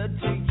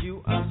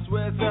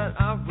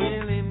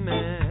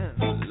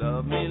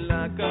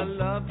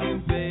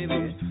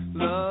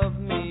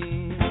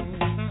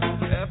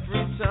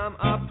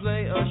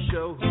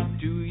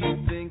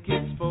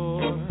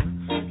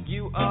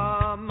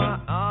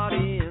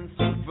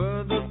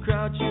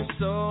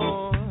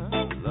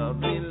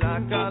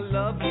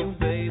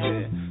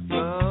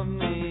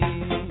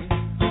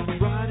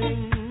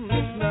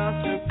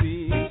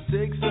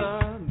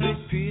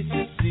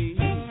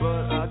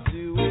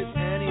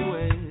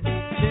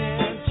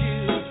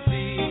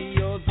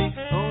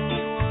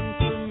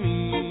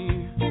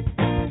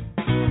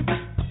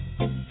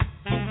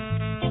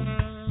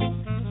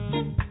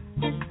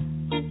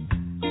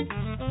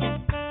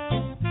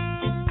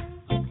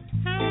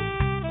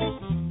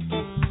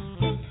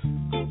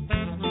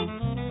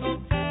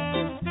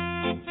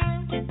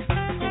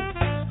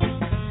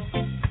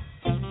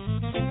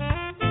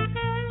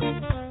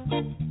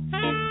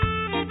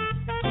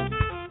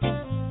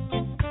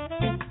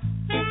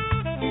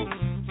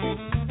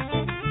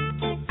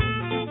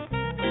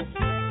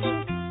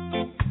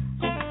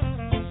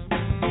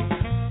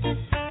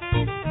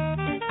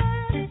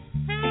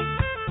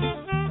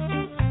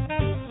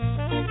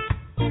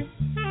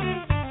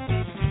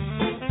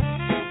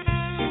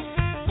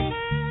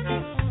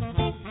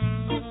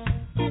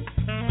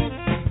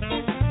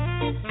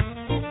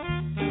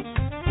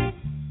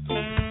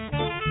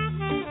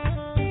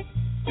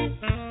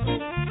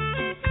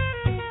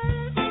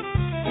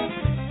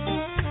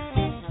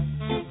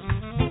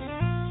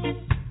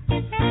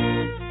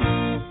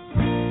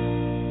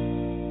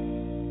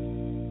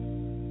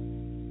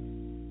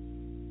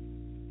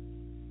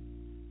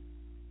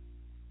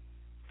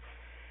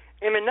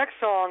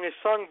song is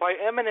sung by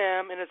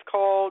Eminem, and it's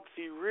called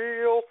The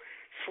Real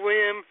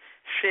Slim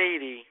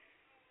Shady.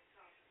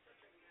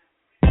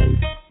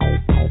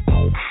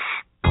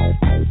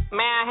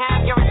 May I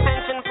have your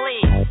attention,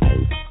 please?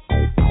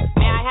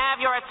 May I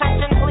have your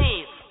attention,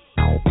 please?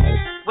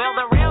 Will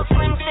the real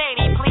Slim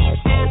Shady please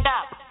stand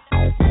up?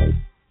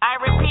 I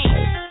repeat,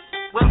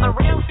 will the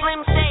real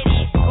Slim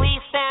Shady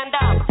please stand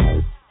up?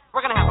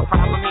 We're gonna have a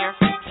problem here.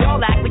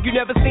 Y'all act like you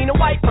never seen a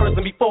white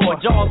person before.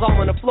 Jaws all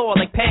on the floor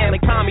like Pam,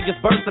 like Tommy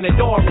just burst in the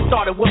door and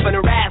started whooping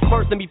her ass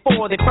worse than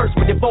before. They first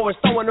were divorced,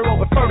 throwing her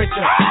over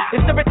furniture.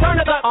 It's the return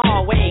of the...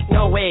 Oh, wait,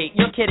 no, wait,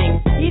 you're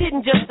kidding. He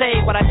didn't just say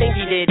what I think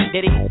he did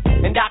he?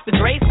 And Dr.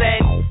 Dre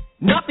said,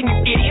 nothing, you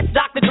idiots.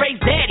 Dr. Dre's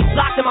dead. He's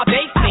locked in my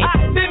basement.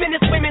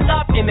 Feminist women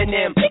love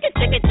Eminem.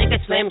 Chicka,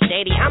 Slim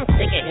Shady. I'm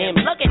sick of him.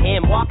 Look at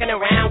him walking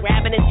around,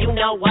 grabbing his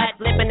you-know-what,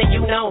 flipping the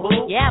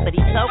you-know-who. Yeah, but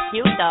he's so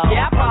cute, though.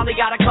 Yeah, I probably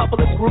got a couple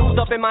of screws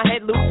up in my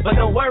head loose, but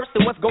no worse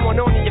than what's going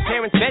on in your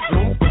parents'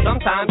 bedroom.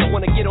 Sometimes I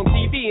want to get on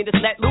TV and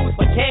just let loose,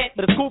 but can't.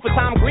 But it's cool for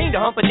Tom Green to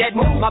hump a dead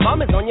moose. My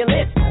bum is on your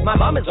lips. My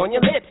bum is on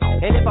your lips.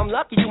 And if I'm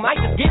lucky, you might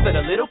just give it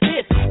a little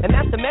kiss. And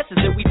that's the message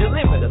that we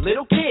deliver to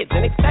little kids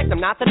and expect them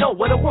not to know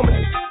what a woman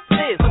is.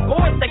 Of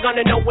course they're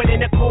gonna know what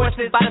intercourse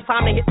is. By the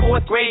time they hit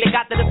 4th grade, they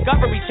got the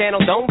Discovery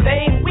Channel, don't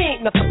they? We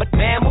ain't nothing but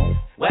mammals.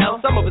 Well,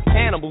 some of us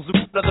cannibals who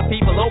put other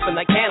people open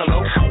like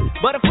cantaloupes.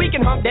 But if we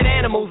can hump dead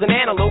animals and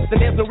antelopes,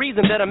 then there's no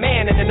reason that a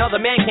man and another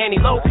man can't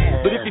elope.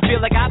 But if you feel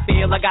like I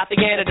feel, I got the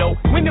antidote.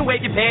 Women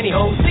wave your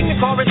pantyhose, sing the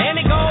chorus,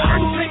 and it goes.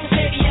 I'm Slim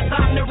Shady, yes,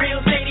 I'm the real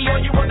Shady. All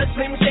you other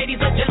Slim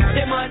Shadys are just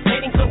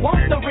imitating. So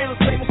won't the real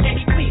Slim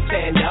Shady please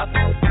stand up?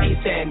 Please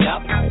stand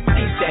up,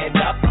 please stand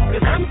up.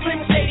 Cause I'm Slim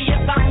Shady,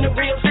 yes, I'm the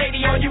real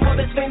Shady. All you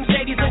other Slim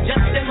Shadys are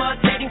just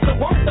imitating. So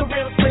won't the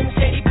real Slim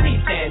Shady please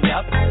stand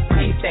up?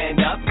 Please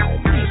stand up,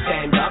 please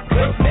stand up.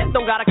 Will Smith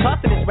don't got a cuss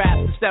in his raps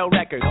to sell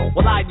records.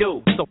 Well, I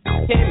do, so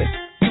him and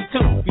you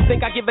too. You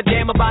think I give a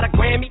damn about a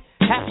Grammy?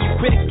 Half of you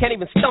critics can't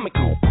even stomach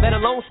me, let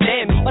alone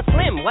stand me. But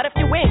Slim, what if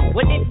you win?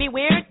 Wouldn't it be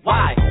weird?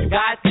 Why? You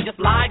guys can just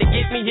lie to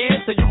get me here,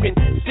 so you can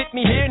sit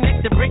me here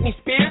next to Britney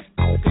Spears?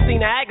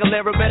 Christina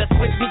Aguilera better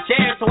switch me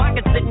chairs so I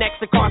can sit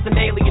next to Carson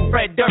Daly and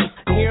Fred Durst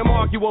and hear them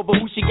argue over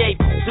who she gave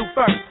to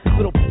first.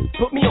 Little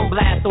put me on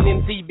blast on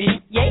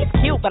MTV. Yeah, he's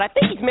cute, but I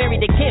think he's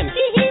married to Kim.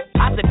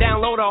 I said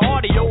download her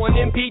audio on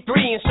MP3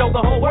 and show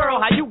the whole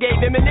world how you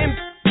gave Eminem.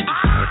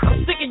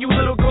 I'm sick of you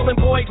little girl and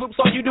boy groups,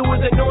 all you do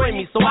is annoy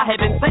me, so I have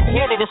been sent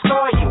here to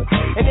destroy you.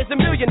 And there's a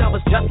million of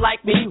us just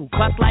like me, who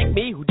cuss like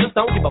me, who just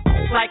don't give a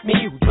f*** like me,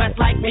 who dress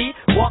like me,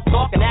 walk,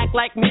 talk, and act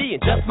like me,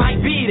 and just might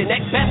be the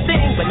next best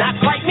thing, but not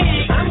quite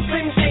me. I'm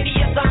Slim Shady,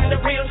 yes, I'm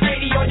the real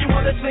Shady, all you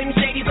other Slim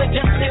Shadys are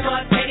just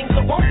imitating,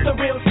 so won't the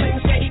real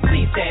Slim Shady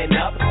please stand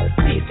up,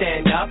 please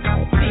stand up,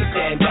 please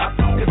stand up.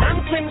 Cause I'm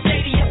Slim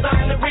Shady, yes,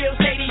 I'm the real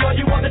Shady, all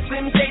you other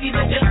Slim Shadys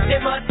are just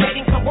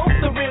imitating, so won't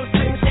the real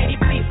Slim Shady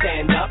please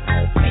stand up,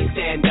 please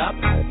stand up,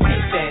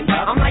 please stand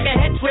up. I'm like a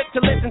head trip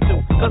to listen to,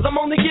 cause I'm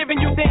only giving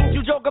you things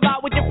you joke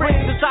about with your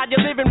friends inside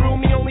your living room.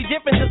 The only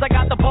difference is I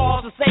got the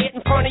balls to say it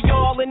in front of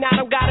y'all, and I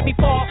don't gotta be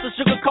false or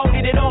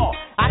sugarcoated at all.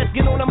 I just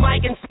get on the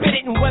mic and spit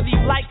it, and whether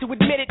you like to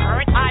admit it,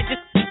 I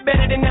just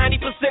better than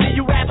 90% of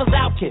you rappers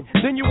out, kid.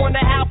 Then you wonder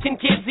how can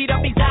kids eat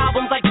up these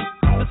albums like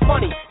it's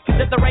funny,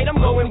 cause at the rate I'm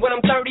going when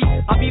I'm 30,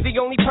 I'll be the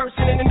only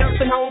person in the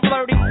nursing home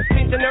flirting.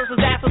 Pinch the nurse's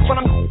asses when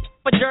I'm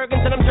for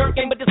jerkins and I'm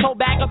jerking, but this whole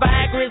bag of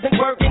Viagra isn't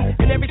working.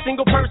 And every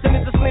single person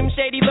is a Slim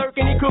Shady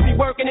lurking. He could be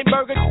working at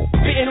Burgers,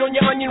 spitting on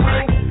your onion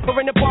rings, or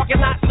in the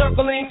parking lot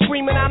circling,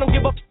 screaming I don't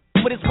give a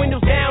with his windows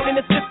down and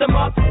his system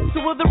up.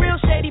 So will the real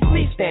Shady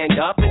please stand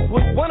up and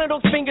put one of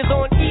those fingers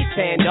on each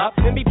hand up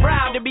and be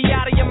proud to be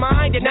out of your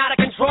mind and out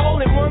of control.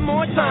 And one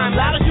more time,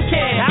 loud as you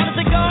can. How does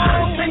it go?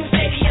 I'm Slim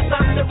Shady, yes,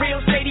 I'm the real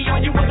Shady. All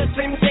you other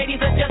Slim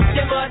Shadys are just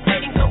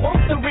imitating. So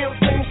won't the real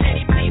Slim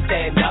Shady please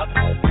stand up?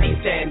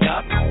 Please stand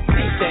up,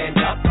 please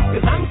stand up.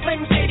 Cause I'm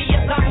Slim Shady,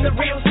 yes, I'm the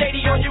real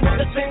Shady. All you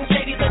other Slim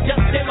Shadys are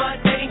just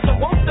imitating. So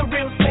won't the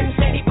real Slim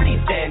Shady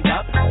please stand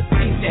up?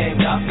 Please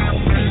stand up,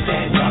 please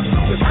stand up.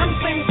 Cause I'm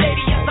Slim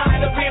Shady, yes, I'm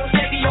the real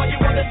Shady. All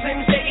you other Slim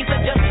Shadys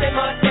are just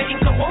imitating.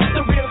 So won't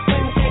the real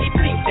Slim Shady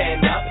please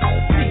stand up?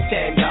 Please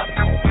stand up,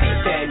 please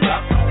stand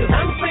up. Cause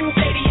I'm Slim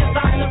Shady, yes,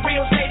 I'm the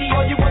real Shady.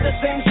 All you other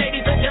Slim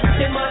Shadys are just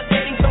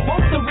imitating. So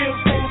won't the real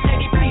Slim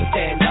Shady please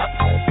stand up?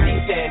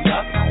 Please stand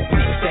up,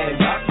 please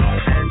stand up.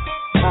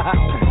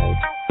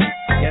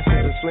 Guess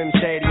there's a Slim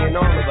Shady in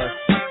all of us.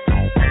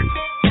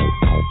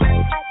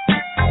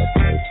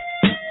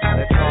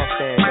 Let's all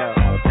stand up.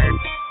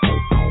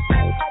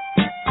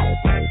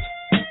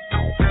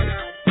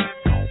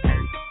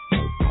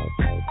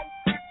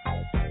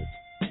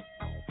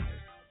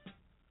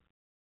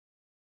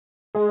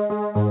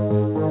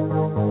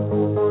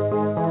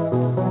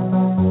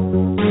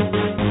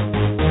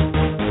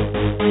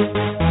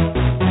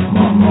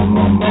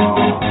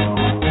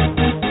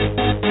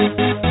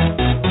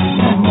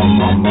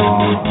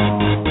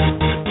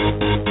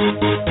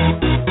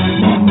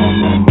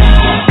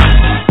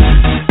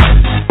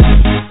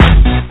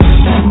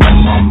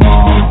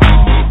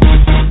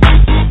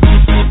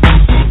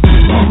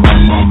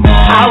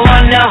 I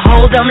wanna hold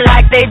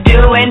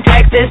in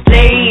Texas,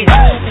 please.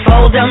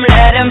 Fold 'em,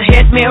 let 'em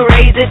hit me,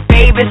 raise it,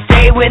 baby,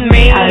 stay with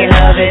me. I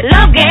love it.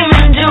 Love game,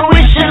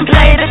 intuition,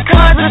 play the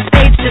cards of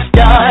spades to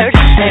start.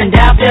 And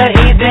after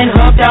he's been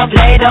hooked, I'll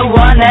play the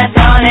one that's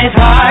on his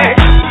heart.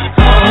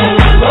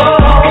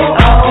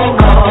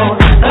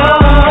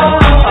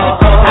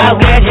 I'll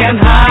get him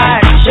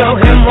hard, show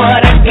him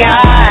what I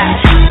got.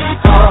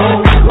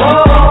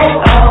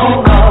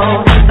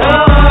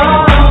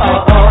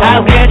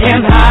 I'll get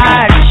him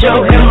hard,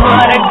 show him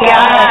what I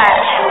got.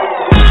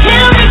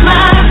 Can't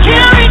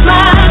read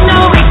mine, no,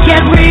 we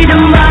can't read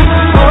him my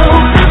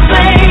poker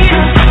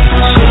face.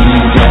 She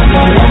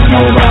doesn't love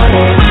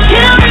nobody.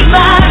 Can't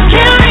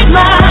read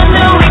mine,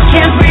 no, we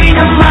can't read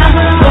him my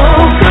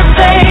poker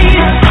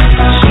face.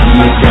 She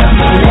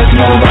doesn't love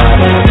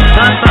nobody.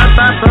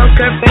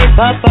 Poker face,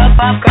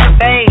 poker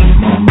face.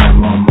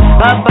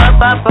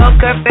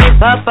 Poker face,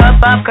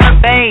 poker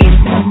face.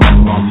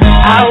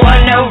 I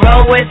wanna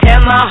roll with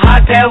him, a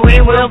hot pair we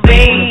will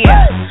be.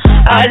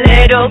 A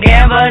little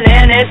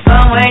gambling is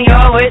fun when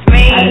you're with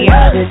me.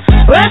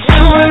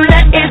 Russian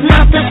roulette is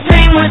not the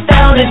same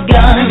without a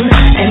gun.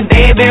 And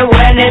baby,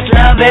 when it's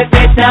love, if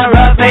it's not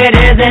rough, it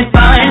isn't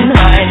fun.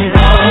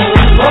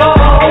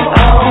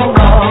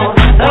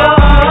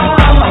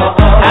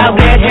 I'll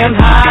get him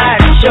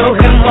hard, show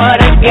him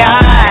what I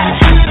got.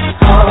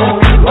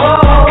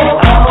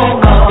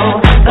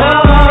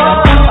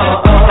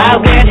 I'll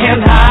get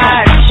him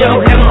hard,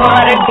 show him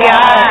what I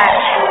got.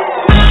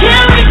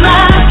 Can't read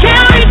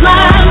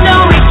mine, no,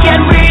 we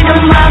can't read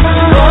him my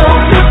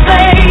poker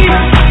face.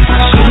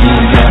 She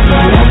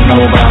doesn't love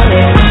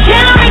nobody.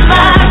 Can't read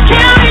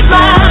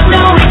mine,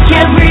 no, we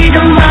can't read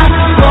him my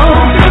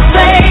poker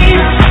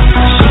face.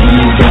 She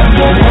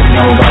doesn't love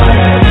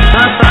nobody.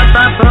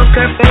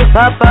 Poker face,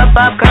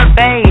 poker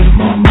face.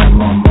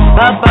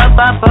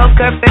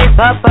 Poker face,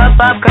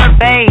 poker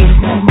face.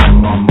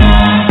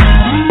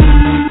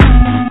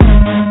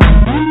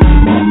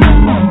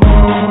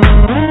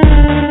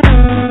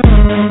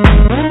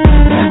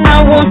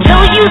 I won't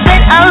tell you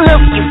that I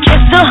love you,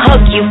 kiss or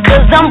hug you,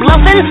 'cause I'm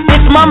bluffing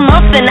with my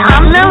muffin.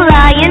 I'm not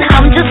lying,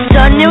 I'm just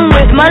stunning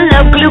with my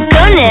love glue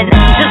gunning.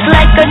 Just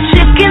like a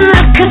chick in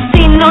the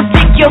casino,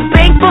 take your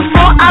bank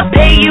before I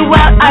pay you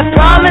out. I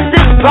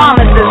promises,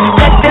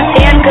 check this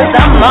hand 'cause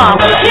I'm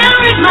marvelous. Can't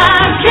read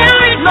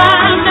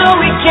mine, no,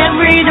 we can't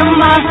read on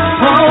my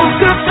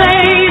poker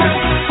face.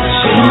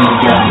 She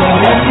doesn't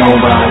love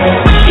nobody.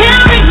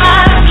 Can't read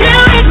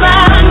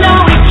mine, no,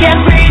 we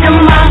can't read on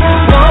my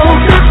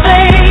poker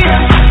face.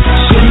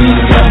 She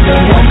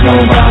doesn't love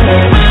nobody.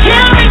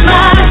 Can't read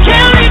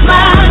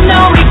mine, no,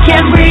 we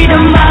can't read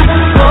on my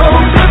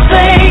poker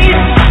face.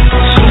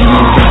 She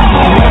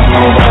doesn't love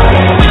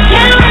nobody.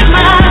 Can't read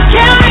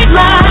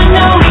mine,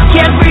 no, we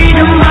can't read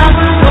on my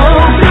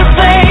poker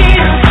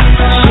face.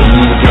 She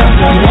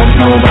doesn't love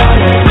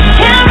nobody.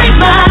 Can't read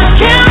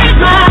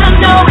mine,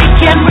 no, we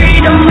can't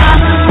read on my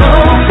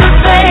poker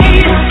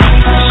face.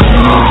 She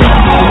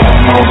doesn't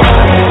love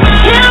nobody.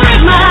 Can't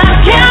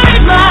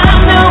read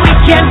mine, no, we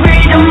can't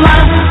read on my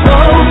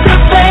poker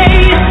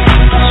face.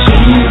 She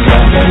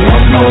doesn't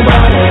love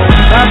nobody.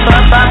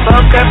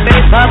 Poker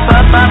face,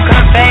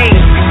 poker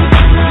face.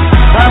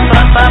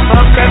 Poker face,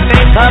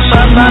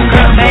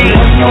 poker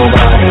face.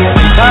 Nobody.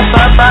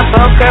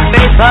 Poker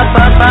face,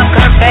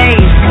 poker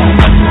face.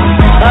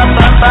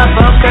 Poker face,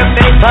 poker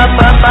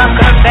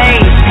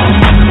face.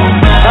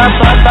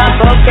 Poker face,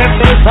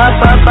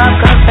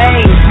 poker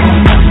face.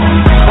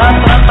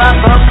 Poker face,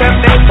 poker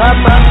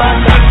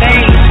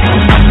face.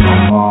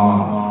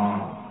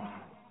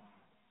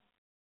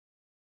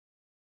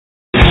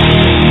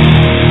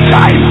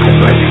 Time to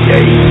play the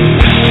game.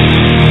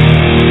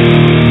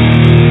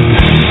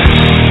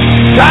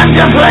 Time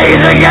to play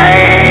the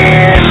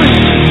game.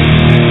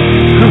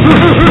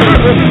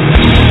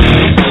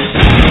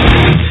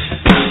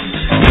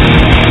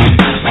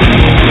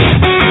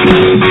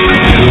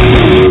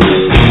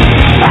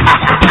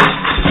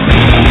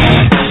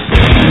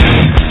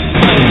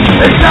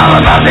 It's all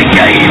about the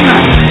game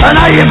and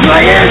how you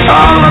play it.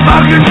 All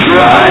about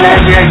control, and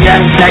if you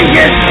can take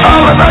it,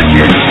 all about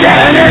your set.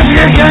 And if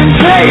you can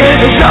play it,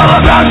 it's all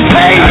about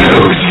pay. And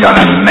who's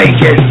gonna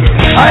make it?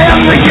 I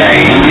am the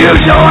game, you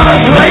don't wanna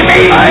play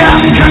me. I am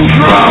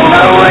control,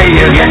 no way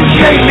you can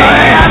shake me.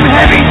 I am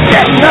heavy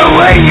debt, no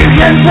way you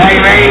can pay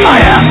me. I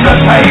am the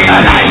pain,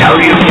 and I know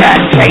you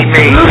can't take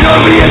me. Look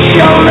over your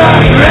shoulder,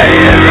 ready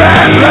to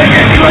run like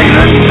a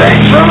Cleveland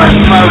bitch from a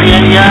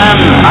smoking gun.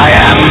 I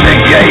am the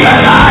game,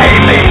 and I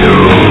make the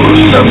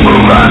rules. So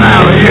move on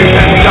out here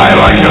and die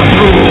like a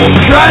fool.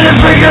 Trying to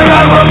figure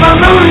out what my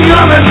mood's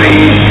gonna be.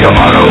 Come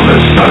on over,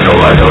 sucker,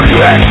 why don't you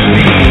ask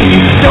me?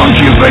 Don't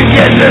you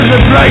forget there's a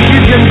price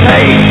you can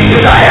pay.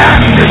 'Cause I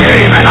am the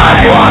game and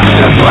I want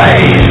to play.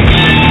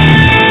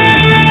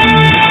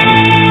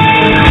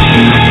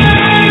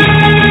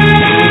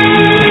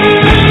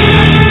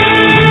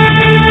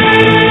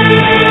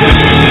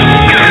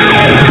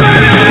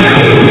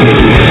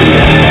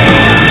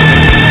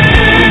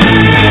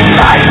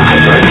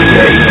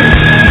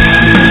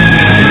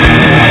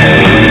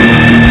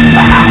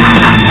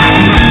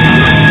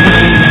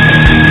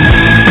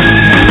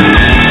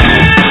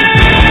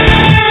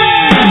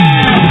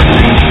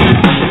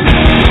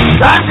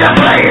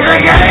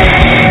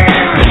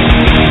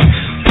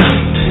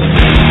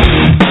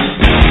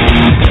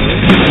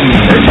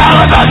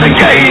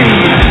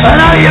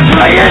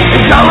 say it,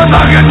 it's all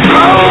about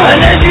control.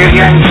 And if you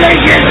can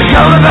take it, it's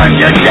all about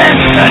your death.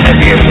 And if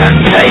you can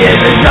pay it,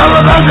 it's all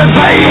about the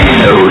pain.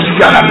 Who's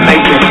gonna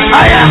make it?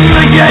 I am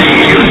the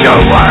game. You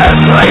don't wanna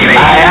play me.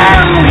 I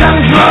am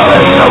control.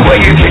 There's no way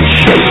you can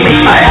shake me.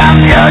 I am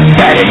your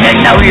debt, and you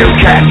know you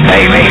can't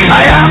pay me.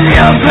 I am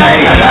your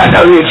pain, and I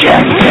know you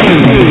can't pay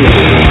me.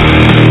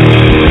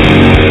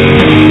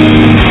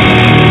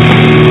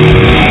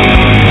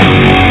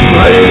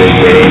 Play the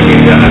game,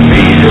 you're gonna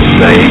be the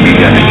same. You're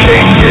gonna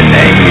change your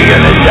name. You're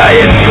gonna die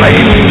in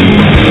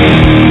flames.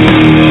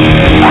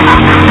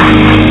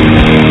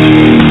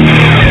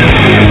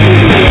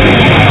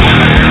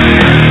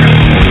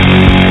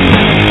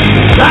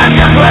 Time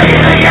to play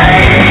the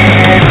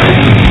game.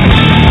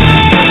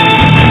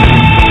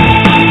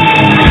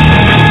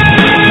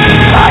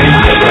 Time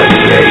to play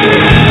the game.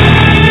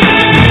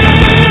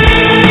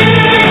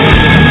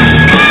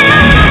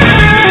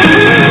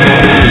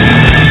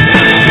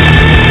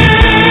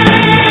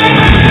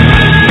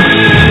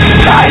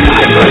 Time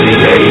to play the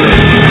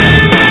game.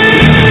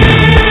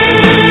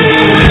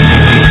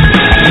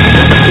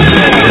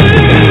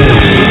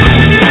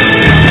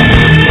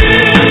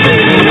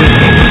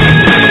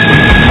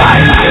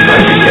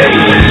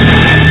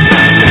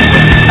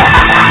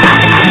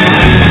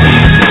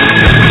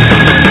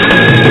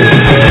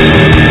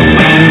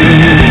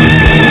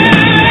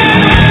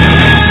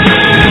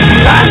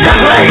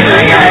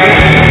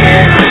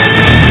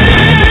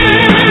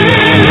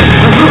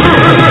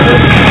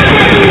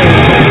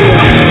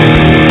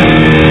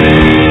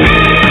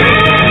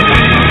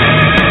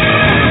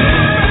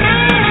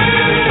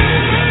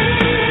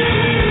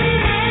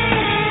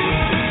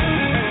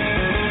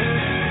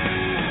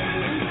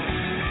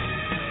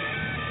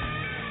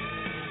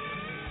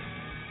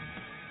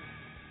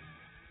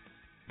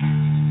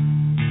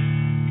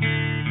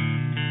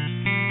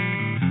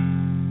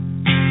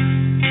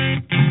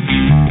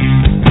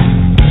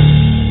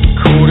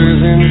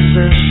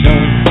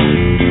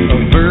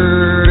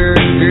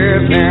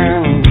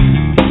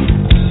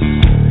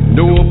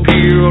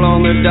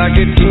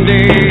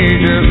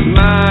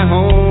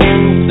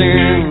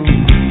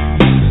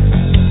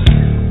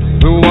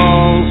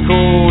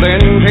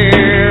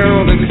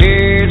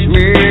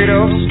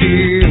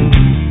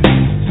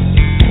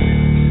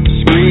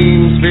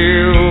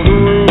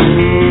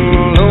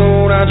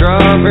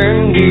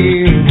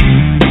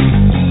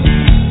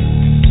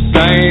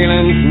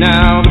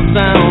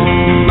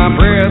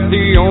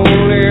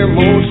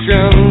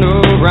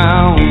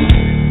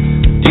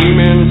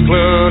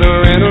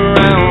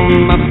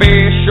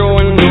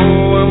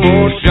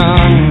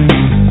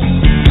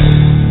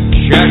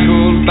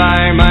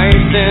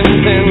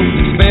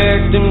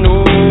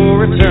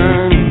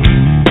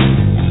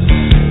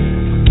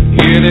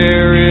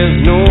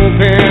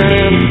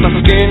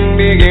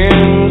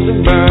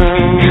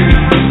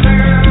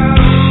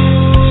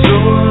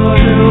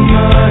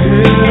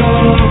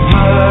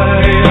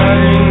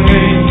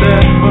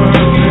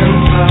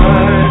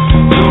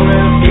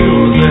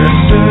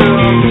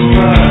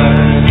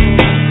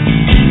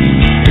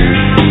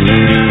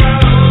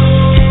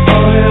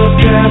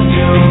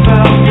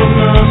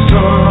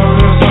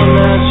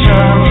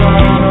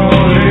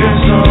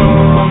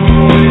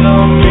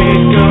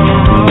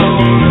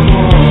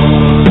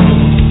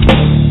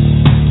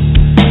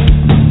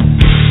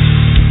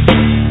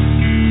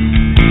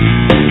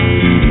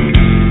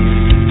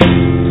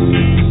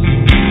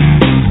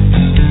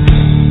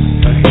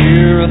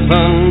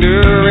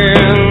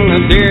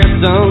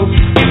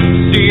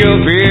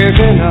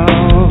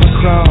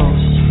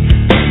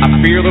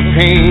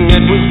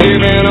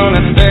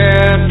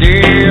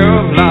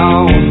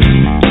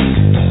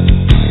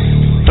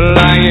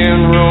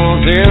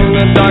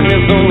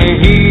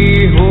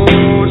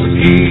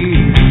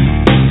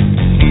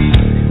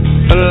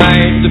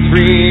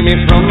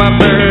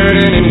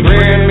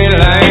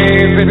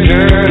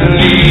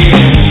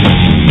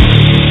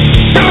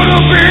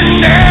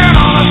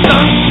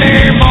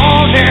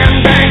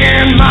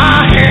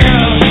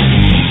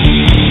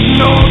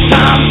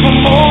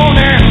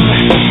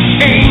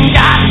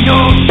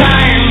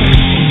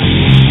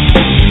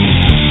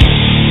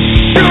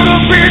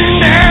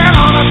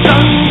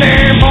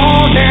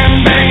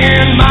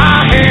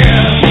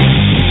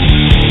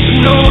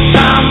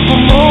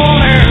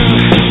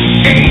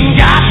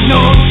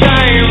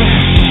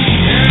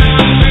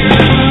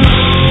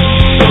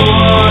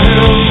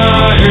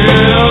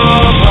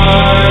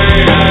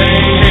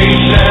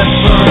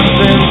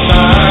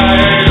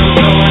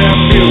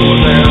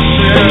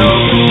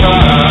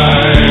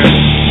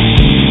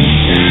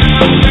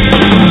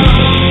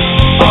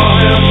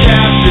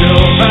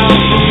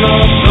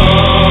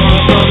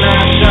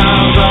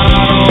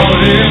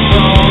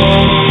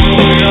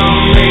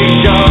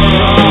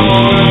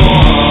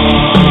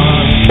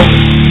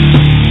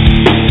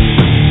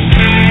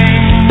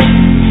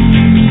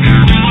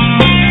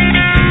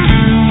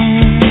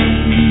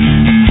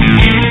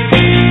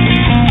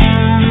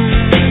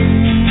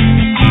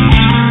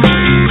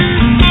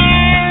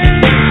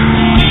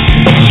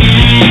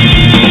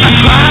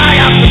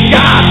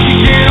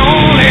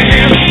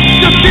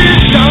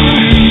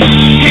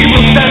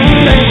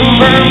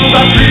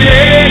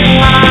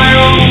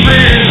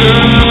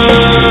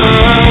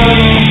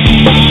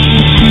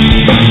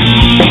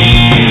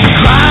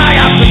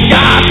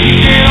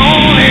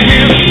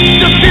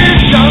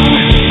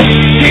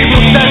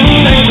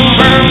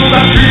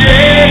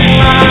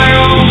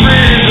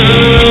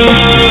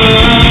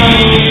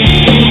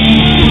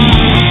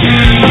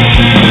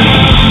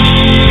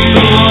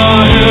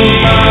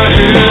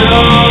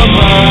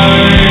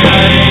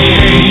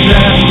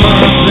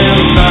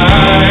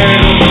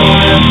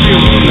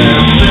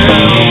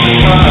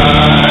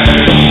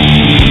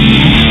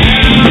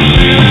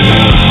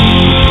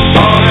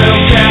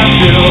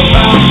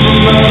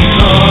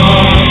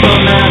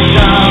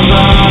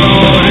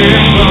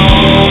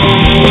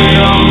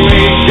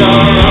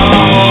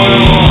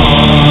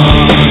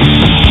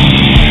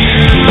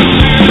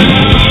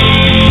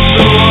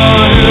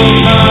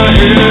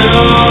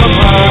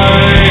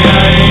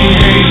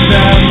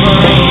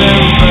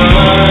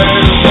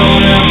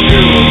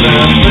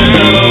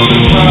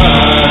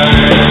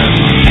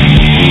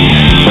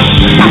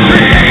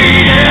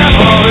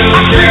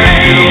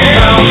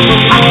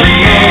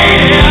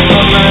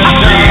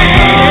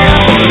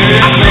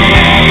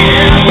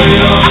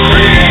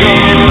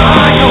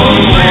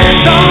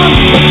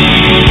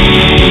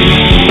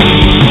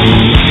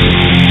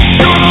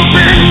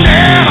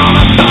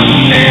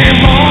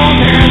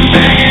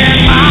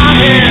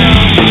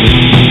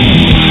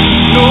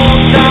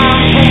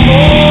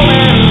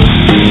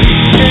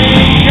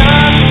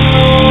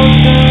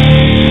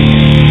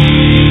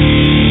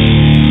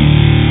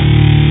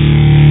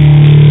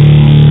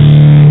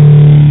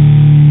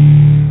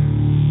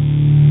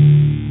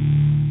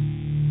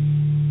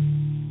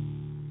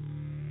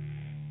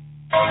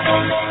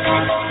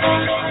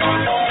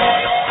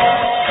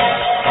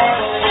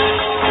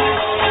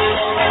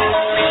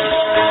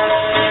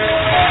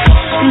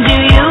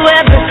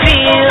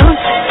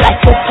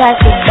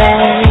 plastic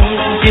bag,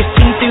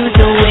 drifting through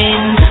the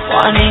wind,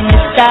 wanting to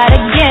start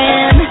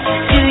again.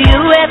 Do you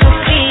ever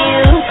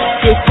feel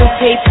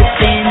dissipate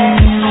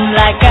within,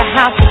 like a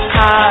house of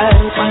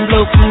cards, one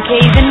blow from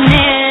caving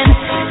in?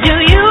 Do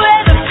you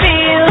ever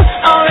feel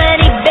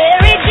already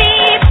buried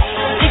deep,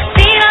 6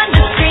 feet under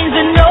screens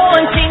and no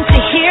one seems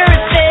to hear a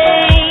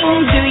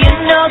thing? Do you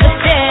know that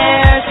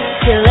there's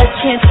still a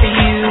chance for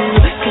you,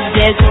 'cause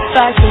there's a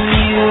spark in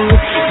you,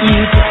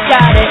 you just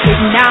gotta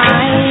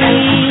ignite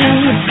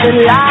the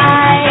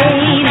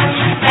light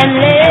and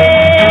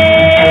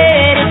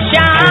let it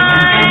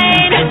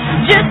shine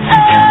just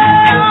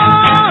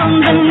on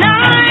the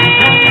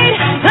night,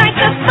 like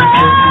the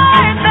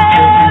 4th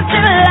of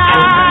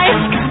July.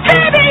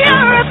 Baby,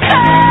 you're a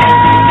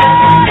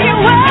firework.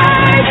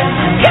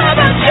 Come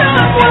on, show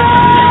 'em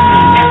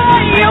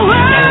what you're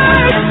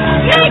worth.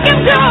 Make 'em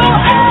go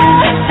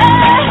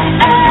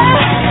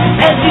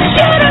as you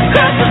shoot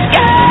across the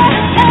sky.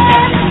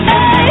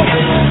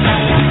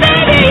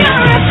 Baby,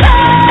 you're a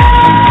firework.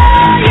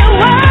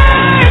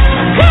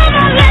 Come on.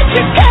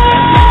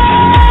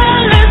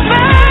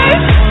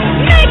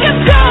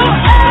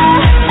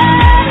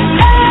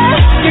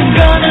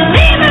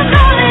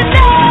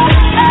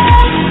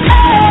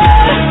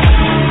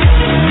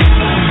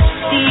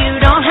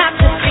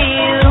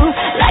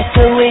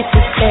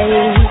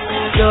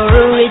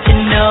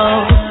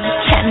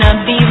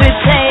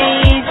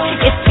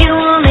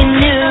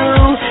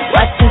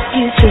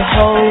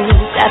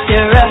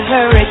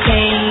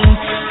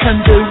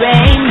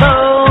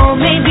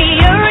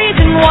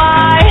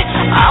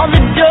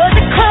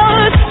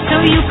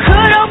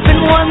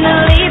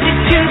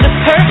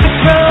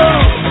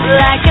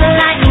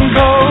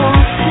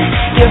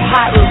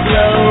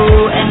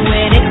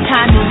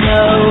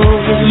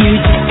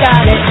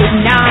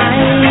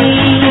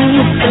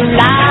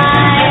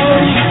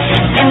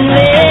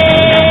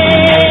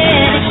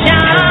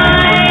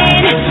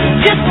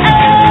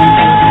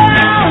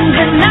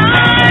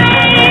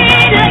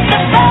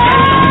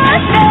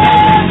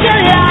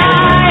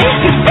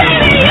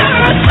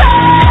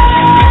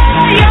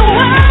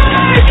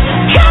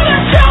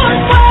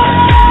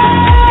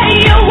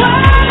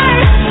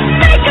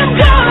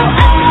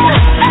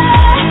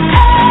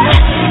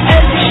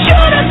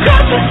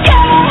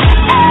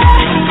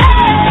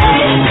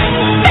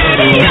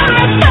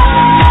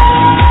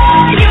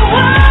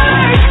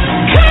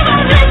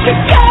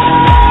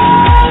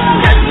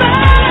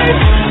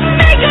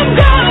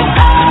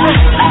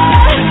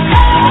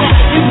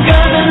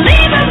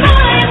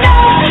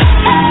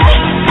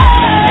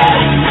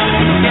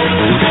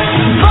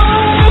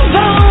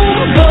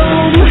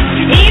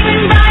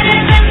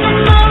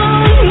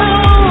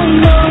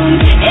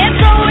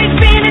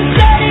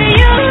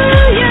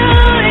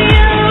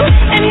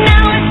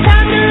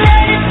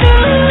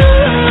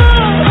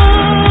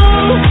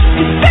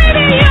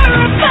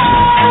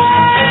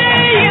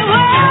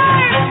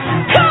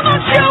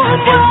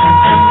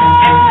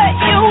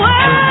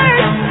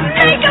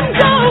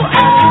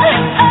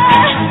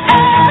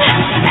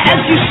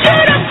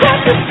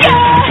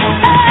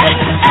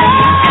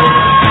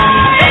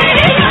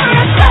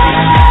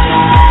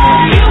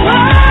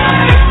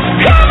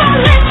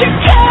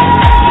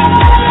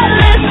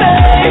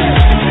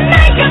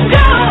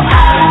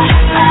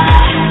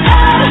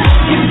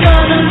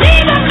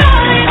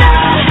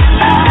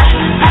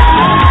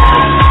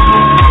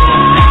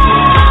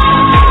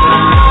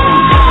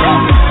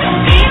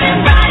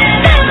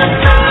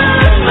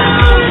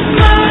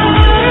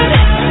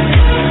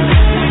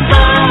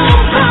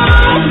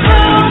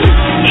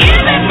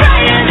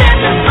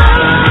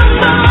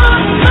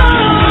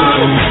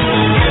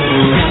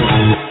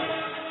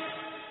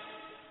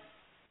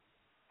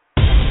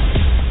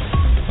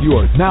 You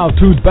are now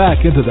tuned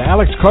back into the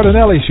Alex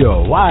Cardinale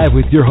Show, live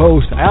with your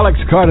host, Alex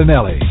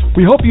Cardinale.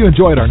 We hope you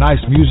enjoyed our nice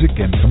music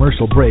and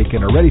commercial break and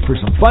are ready for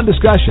some fun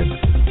discussion.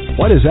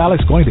 What is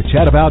Alex going to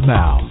chat about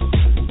now?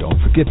 Don't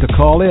forget to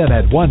call in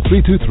at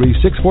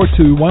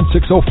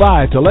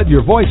 1-323-642-1605 to let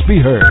your voice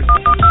be heard.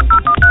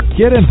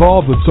 Get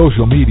involved with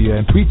social media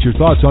and tweet your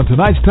thoughts on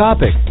tonight's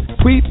topic.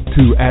 Tweet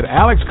to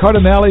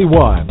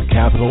 @AlexCardinale1,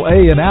 capital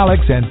A in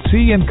Alex and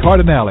C in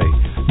Cardinale.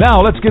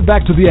 Now let's get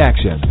back to the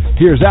action.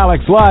 Here's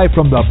Alex live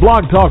from the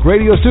Blog Talk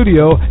Radio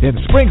studio in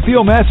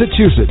Springfield,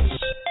 Massachusetts.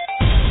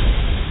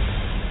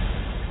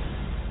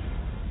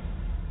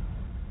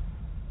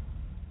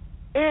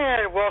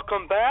 And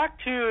welcome back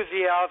to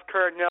the Alex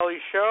Cardinale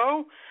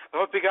Show. I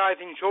hope you guys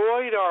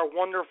enjoyed our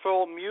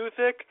wonderful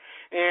music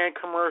and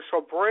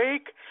commercial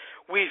break.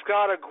 We've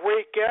got a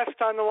great guest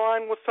on the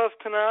line with us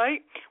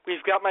tonight.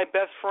 We've got my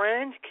best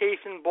friend,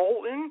 Cason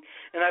Bolton,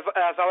 and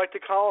as I like to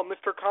call him,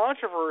 Mr.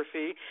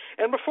 Controversy.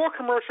 And before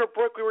commercial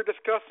break, we were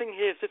discussing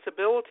his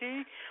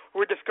disability,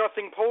 we were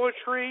discussing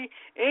poetry,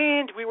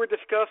 and we were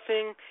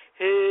discussing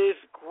his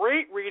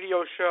great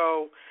radio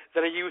show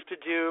that I used to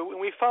do. And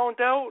we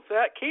found out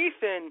that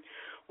Cason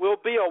will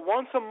be a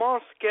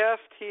once-a-month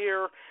guest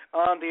here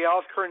on the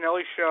Alex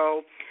Cardinale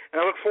Show.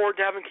 And I look forward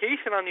to having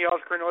Cason on the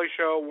Alex Cardinale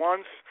Show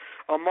once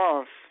a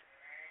month.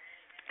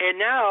 And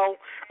now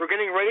we're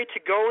getting ready to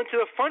go into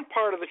the fun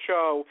part of the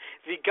show,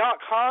 the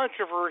Got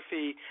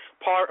Controversy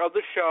part of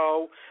the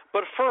show.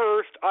 But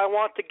first, I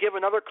want to give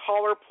another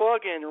caller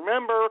plug-in.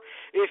 Remember,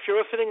 if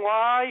you're listening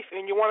live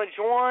and you want to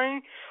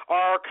join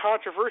our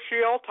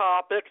controversial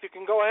topics, you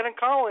can go ahead and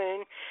call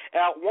in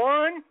at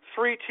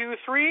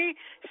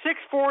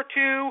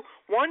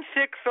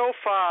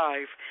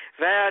 1-323-642-1605.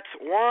 That's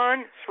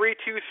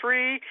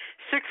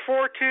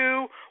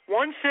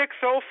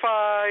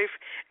 1-323-642-1605.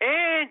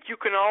 And you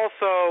can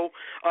also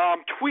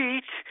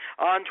tweet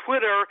on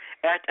Twitter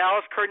at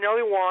Alex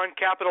Cardinale1,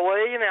 capital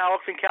A in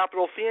Alex and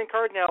capital C in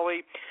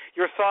Cardinale,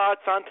 your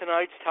thoughts on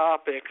tonight's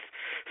topics.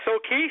 So,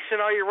 Cason,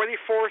 are you ready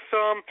for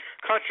some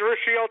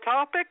controversial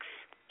topics?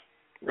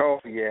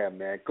 Oh, yeah,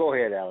 man. Go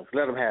ahead, Alex.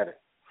 Let them have it.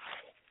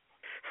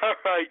 All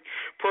right,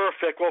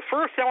 perfect. Well,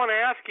 first I want to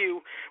ask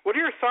you, what are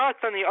your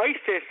thoughts on the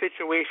ISIS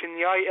situation,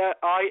 the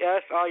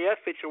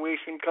ISIS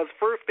situation? Because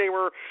first they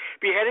were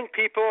beheading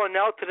people, and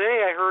now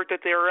today I heard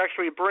that they are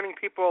actually burning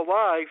people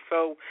alive.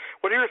 So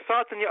what are your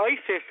thoughts on the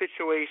ISIS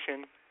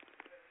situation?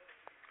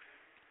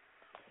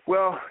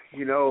 Well,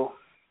 you know,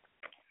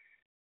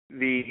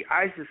 the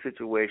ISIS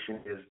situation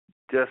is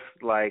just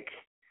like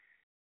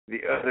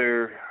the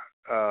other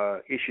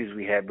issues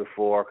we had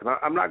before. Because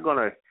I'm not going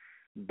to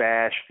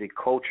bash the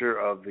culture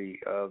of the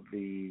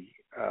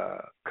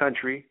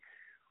country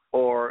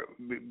or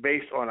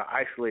based on an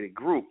isolated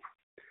group.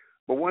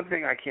 But one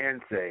thing I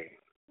can say,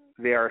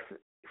 there are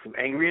some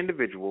angry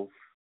individuals,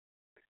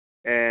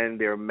 and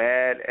they're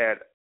mad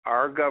at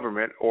our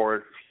government,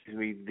 or excuse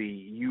me, the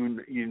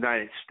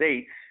United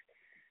States,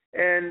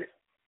 and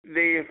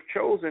they have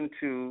chosen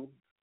to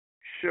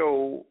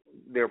show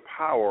their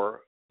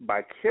power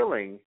by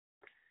killing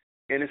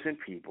innocent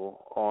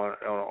people on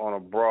a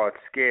broad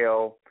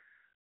scale.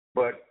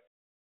 But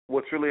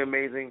what's really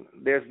amazing,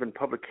 there's been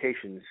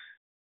publications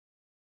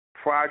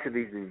prior to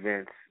these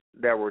events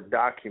that were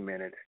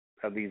documented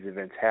of these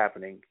events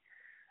happening.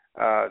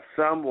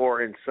 Some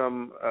were in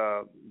some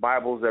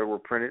Bibles that were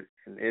printed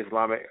in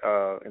Islamic,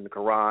 in the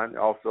Quran,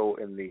 also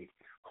in the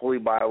Holy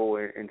Bible,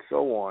 and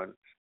so on.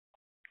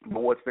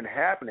 But what's been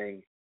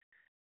happening,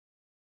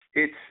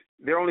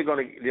 they're only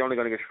going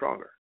to get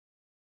stronger.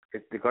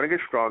 They're going to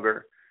get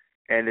stronger,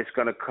 and it's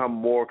going to come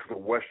more to the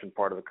western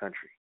part of the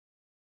country.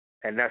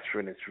 And that's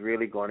when it's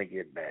really going to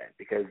get bad,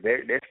 because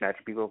they're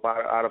snatching people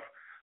out of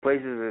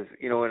places, as,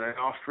 you know, in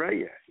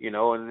Australia, you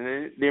know.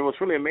 And then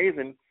what's really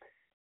amazing,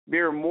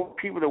 there are more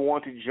people that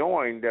want to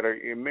join that are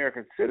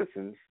American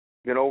citizens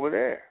than over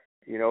there,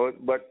 you know.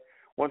 But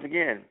once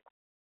again,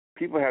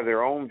 people have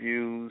their own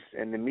views,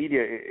 and the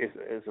media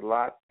is a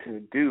lot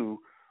to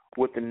do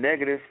with the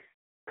negative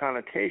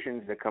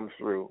connotations that comes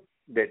through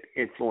that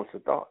influence the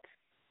thoughts.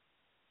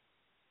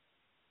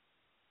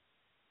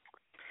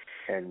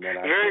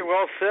 Very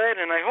well said,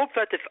 and I hope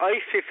that this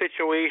ISIS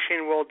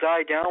situation will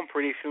die down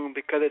pretty soon,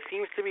 because it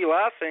seems to be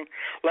lasting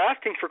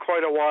for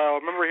quite a while. I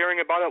remember hearing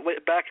about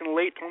it back in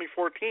late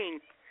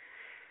 2014.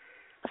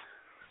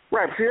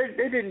 Right. See,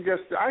 they didn't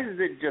just ISIS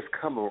didn't just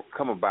come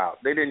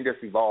about. They didn't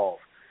just evolve.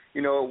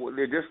 You know,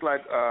 they're just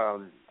like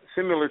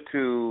similar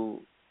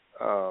to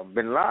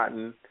Bin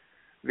Laden.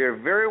 They're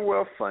very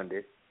well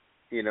funded,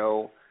 you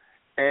know,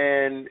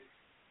 and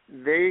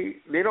they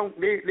don't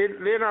play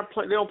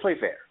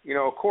fair. You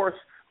know, of course,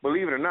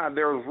 believe it or not,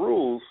 there's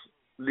rules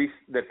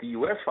that the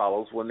U.S.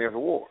 follows when there's a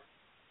war,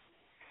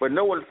 but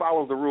no one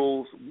follows the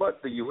rules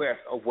but the U.S.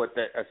 of what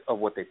they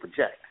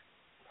project.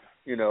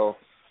 You know,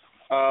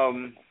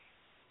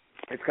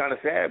 it's kind of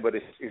sad, but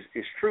it's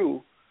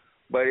true.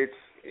 But it's,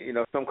 you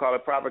know, some call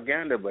it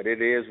propaganda, but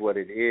it is what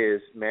it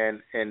is,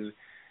 man. And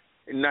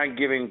not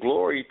giving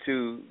glory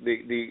to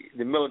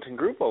the militant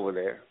group over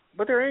there,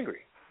 but they're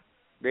angry.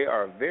 They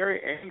are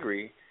very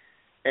angry,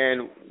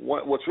 And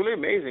what's really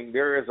amazing,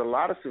 there is a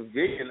lot of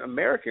civilian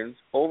Americans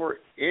over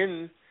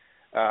in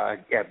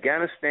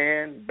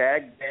Afghanistan,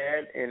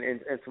 Baghdad,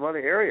 and some other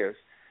areas,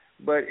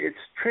 but it's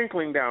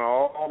trickling down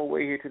all the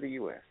way here to the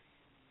U.S.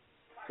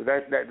 So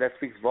that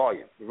speaks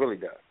volume. It really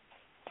does.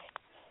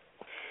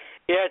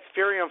 Yeah, it's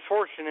very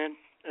unfortunate,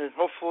 and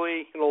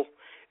hopefully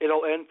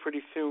it'll end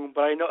pretty soon.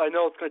 But I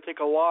know it's going to take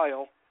a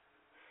while.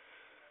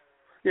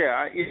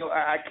 Yeah,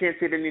 I can't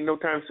say it any no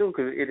time soon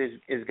because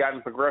it's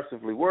gotten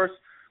progressively worse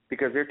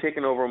because they're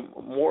taking over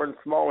more and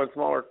smaller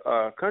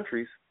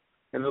countries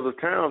and little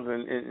towns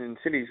and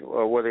cities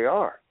where they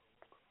are.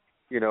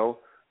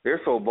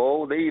 They're so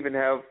bold. They even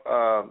have,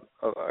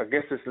 I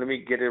guess let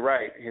me get it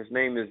right. His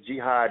name is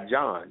Jihad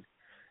John,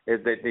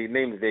 is that the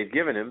name that they've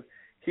given him.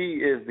 He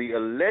is the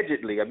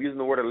allegedly, I'm using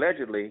the word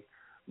allegedly,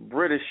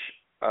 British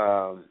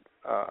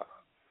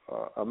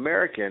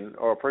American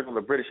or a person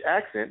with a British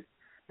accent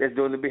that's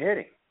doing the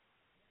beheading.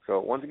 So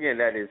once again,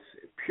 that is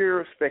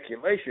pure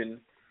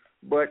speculation,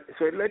 but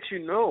so it lets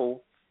you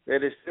know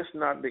that it's just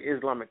not the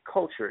Islamic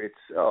culture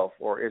itself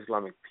or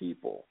Islamic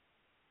people.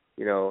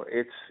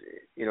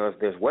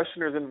 There's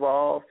Westerners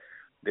involved,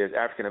 there's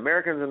African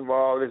Americans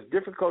involved, there's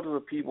different cultures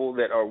of people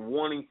that are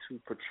wanting to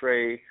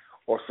portray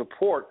or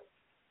support,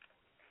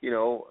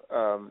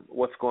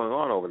 what's going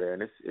on over there,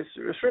 and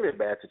it's really a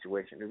bad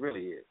situation. It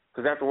really is.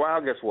 Because after a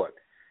while, guess what?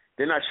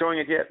 They're not showing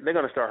it yet. They're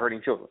going to start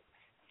hurting children.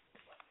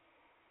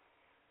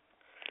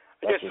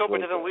 I just hope it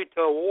doesn't lead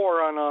to a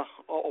war on a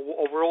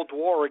world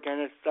war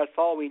again. That's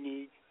all we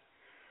need.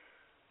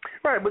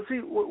 Right, but see,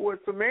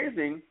 what's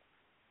amazing,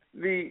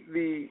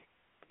 the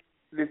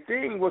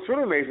thing, what's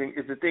really amazing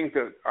is the things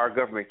that our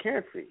government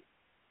can't see.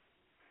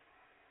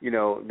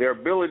 Their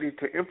ability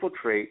to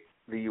infiltrate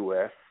the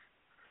U.S.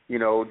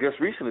 Just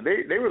recently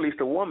they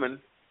released a woman.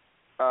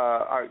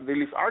 Our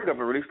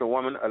government released a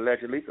woman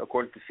allegedly,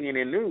 according to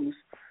CNN News,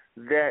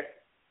 that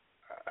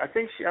I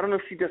don't know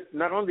if she just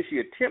not only did she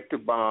attempt to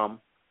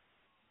bomb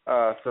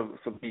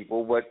some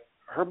people, but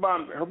her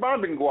bomb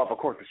didn't go off, of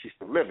course, because she's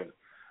still living.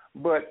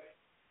 But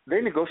they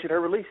negotiated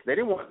her release. They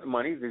didn't want the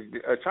money.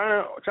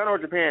 China or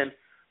Japan,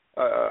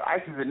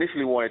 ISIS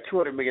initially wanted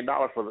 $200 million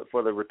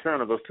for the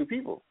return of those two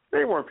people.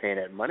 They weren't paying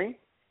that money.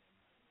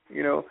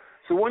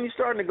 So when you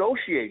start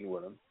negotiating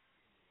with them,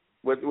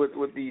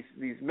 with these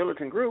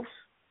militant groups,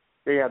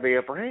 they have the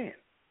upper hand.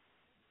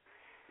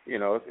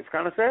 It's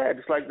kind of sad.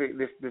 It's like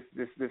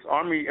this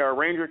Army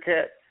Ranger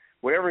cat,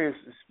 whatever his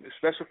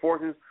special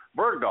forces,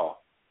 Bergdahl.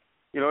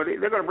 They're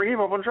going to bring him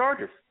up on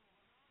charges.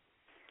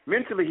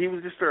 Mentally, he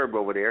was disturbed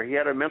over there. He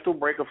had a mental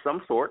break of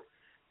some sort,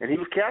 and he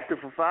was captive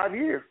for 5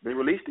 years. They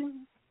released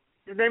him.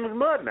 His name is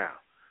Mud now.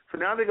 So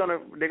now they're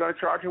gonna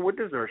charge him with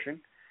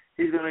desertion.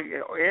 He's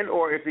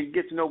or if he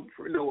gets no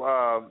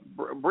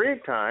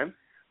break time,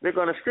 they're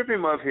gonna strip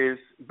him of his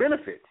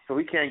benefits, so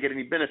he can't get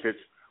any benefits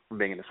from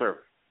being in the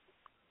service.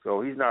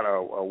 So he's not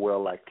a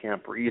well-liked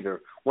camper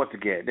either. Once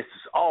again, this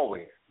is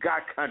always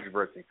got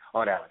controversy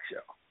on Alex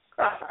Show.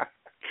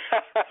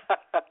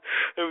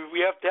 We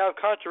have to have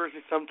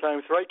controversy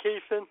sometimes, right,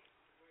 Cason?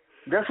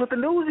 That's what the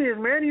news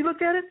is, man. You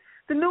look at it,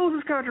 the news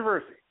is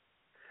controversy.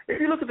 If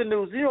you look at the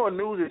news,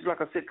 news is like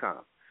a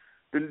sitcom.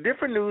 The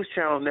different news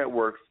channel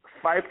networks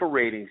fight for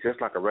ratings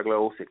just like a regular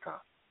old sitcom.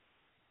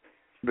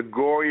 The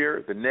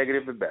gorier, the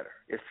negative, the better.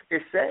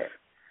 It's sad.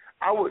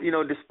 I would,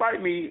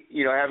 despite me,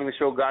 having the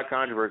show God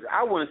Controversy,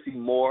 I want to see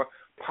more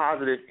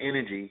positive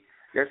energy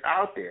that's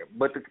out there.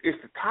 But it's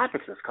the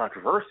topics that's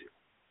controversial.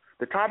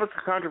 The topics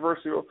are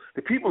controversial,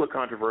 the people are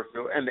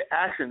controversial, and the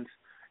actions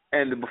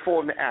and the before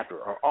and the after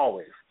are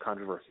always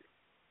controversial.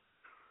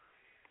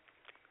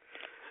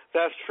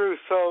 That's true.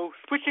 So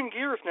switching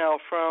gears now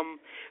from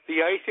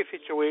the ISIS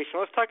situation,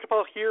 let's talk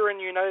about here in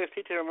the United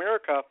States of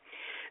America.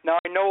 Now,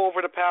 I know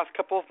over the past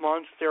couple of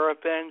months there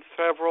have been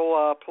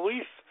several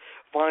police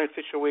violence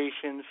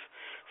situations.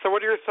 So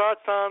what are your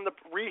thoughts on the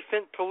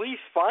recent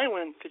police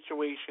violence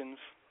situations?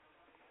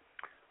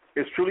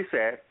 It's truly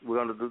sad.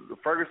 We're going to do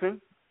Ferguson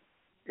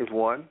is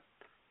one.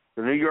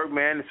 The New York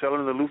man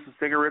selling the loosest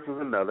cigarettes was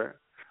another.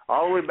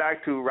 All the way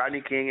back to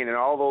Rodney King and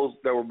all those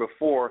that were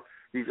before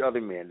these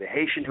other men. The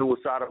Haitian who was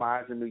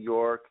sodomized in New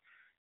York.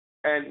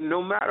 And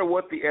no matter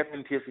what the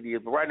ethnicity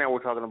is, but right now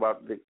we're talking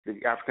about the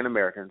African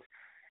Americans.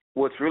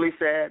 What's really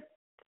sad,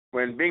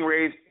 when being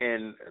raised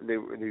in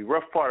the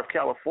rough part of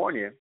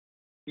California,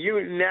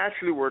 you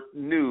naturally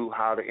knew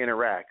how to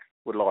interact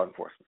with law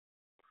enforcement.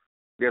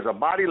 There's a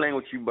body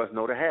language you must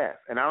know to have.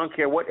 And I don't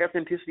care what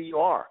ethnicity you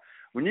are.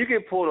 When you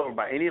get pulled over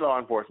by any law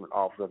enforcement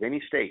officer of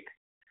any state,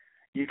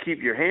 you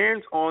keep your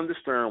hands on the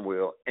steering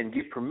wheel and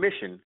get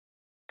permission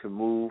to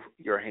move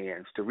your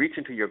hands, to reach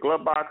into your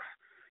glove box.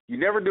 You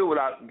never do it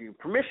without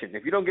permission.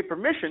 If you don't get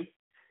permission,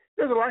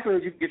 there's a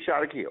likelihood you can get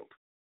shot or killed.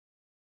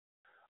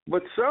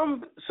 But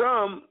some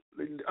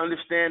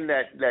understand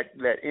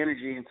that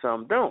energy and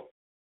some don't.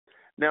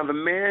 Now, the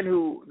man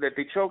that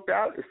they choked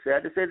out, it's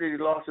sad to say that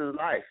he lost his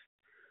life.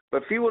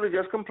 But if he would have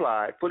just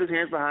complied, put his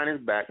hands behind his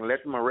back, and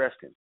let them arrest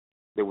him,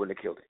 they wouldn't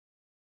have killed him.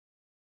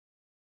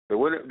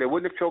 They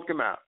wouldn't have choked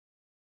him out.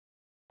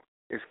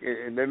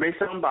 it may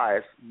sound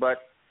biased,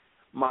 but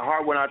my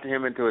heart went out to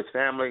him and to his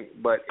family.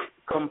 But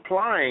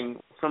complying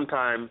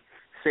sometimes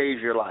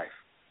saves your life,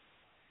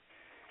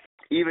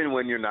 even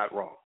when you're not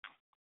wrong.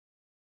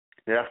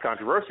 Now, that's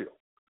controversial.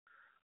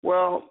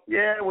 Well,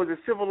 yeah, was it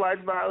civil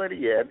rights violated?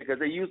 Yeah, because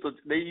they used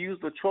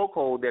the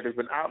chokehold that has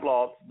been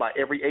outlawed by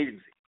every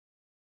agency.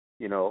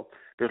 You know,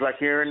 just like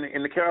here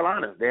in the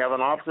Carolinas, they have an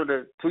officer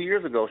that 2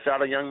 years ago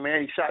shot a young man.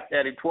 He shot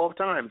at him 12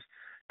 times.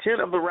 10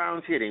 of the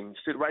rounds hit him.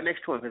 Stood right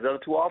next to him. His other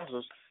two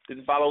officers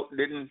didn't fire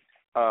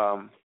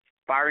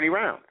any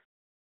rounds.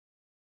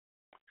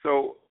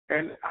 So,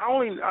 and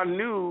I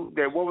knew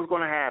that what was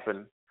going to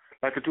happen,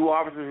 like the two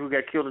officers who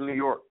got killed in New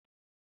York.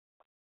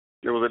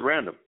 It was at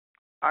random.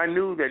 I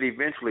knew that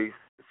eventually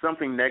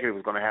something negative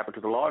was going to happen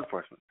to the law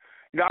enforcement.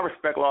 You know, I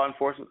respect law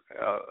enforcement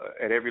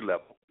at every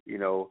level. You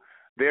know,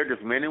 they're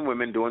just men and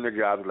women doing their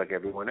jobs like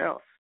everyone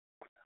else.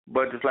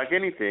 But just like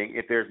anything,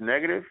 if there's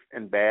negative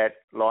and bad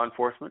law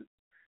enforcement,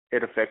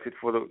 it affects it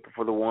for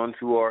the ones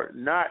who are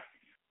not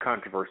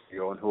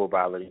controversial and who are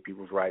violating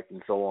people's rights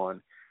and so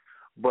on.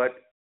 But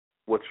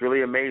what's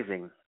really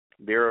amazing,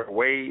 there are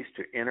ways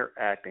to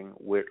interacting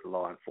with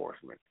law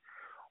enforcement.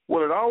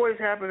 Will it always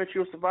happen that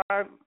you'll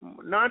survive?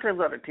 9 times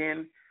out of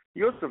 10,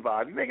 you'll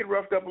survive. You may get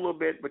roughed up a little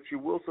bit, but you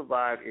will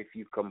survive if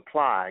you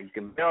comply. You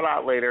can bail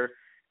out later,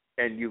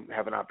 and you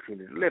have an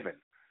opportunity to live in.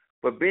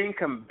 But being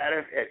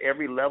combative at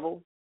every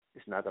level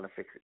is not going to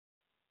fix it.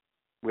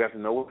 We have to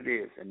know what it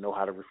is and know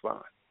how to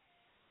respond.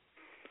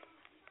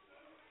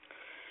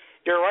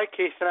 You're right,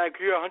 Cason. I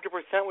agree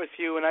 100% with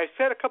you. And I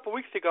said a couple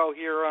weeks ago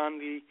here on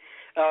the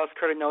Alex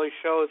Cardinale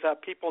Show is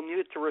that people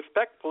needed to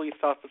respect police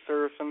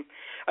officers, and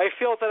I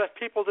feel that if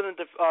people didn't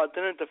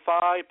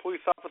defy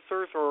police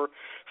officers or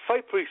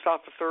fight police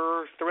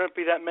officers, there wouldn't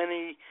be that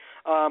many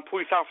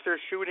police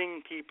officers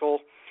shooting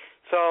people.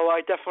 So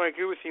I definitely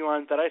agree with you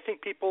on that. I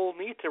think people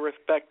need to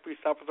respect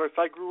police officers.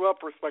 I grew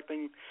up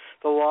respecting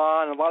the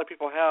law, and a lot of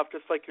people have,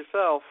 just like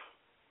yourself.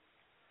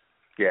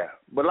 Yeah,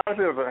 but a lot of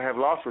people have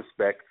lost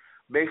respect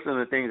based on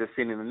the things they've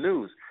seen in the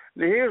news.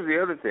 Now, here's the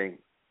other thing.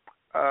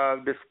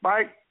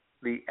 Despite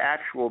the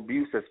actual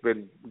abuse that's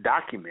been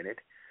documented,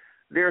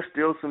 there are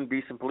still some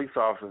decent police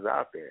officers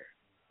out there.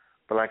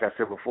 But like I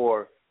said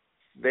before,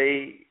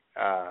 the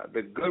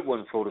good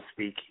ones, so to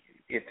speak,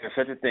 if there's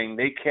such a thing,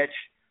 they catch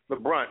the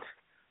brunt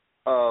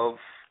of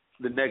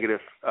the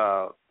negative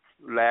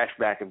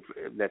lashback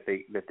that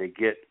they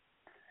get.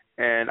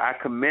 And I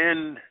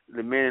commend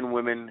the men and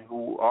women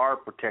who are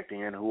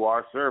protecting and who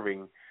are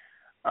serving,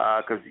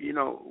 because, you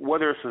know,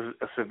 whether it's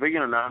a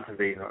civilian or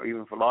non-civilian, or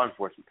even for law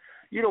enforcement,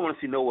 you don't want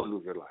to see no one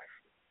lose their life.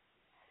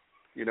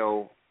 You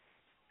know,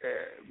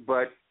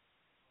 but,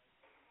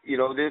 you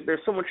know,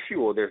 there's so much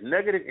fuel. There's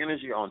negative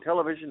energy on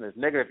television. There's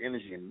negative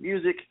energy in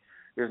music.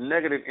 There's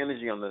negative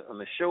energy on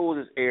the shows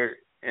that's aired,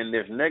 and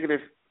there's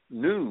negative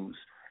news.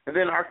 And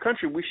then our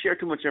country, we share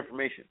too much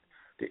information.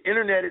 The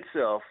internet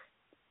itself,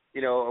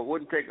 you know, it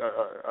wouldn't take an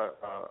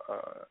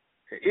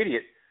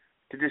idiot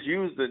to just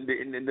use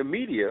the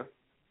media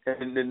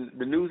and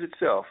the news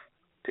itself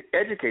to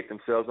educate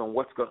themselves on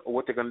what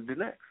they're going to do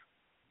next.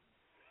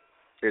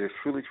 It is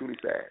truly, truly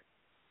sad.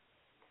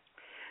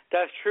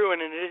 That's true,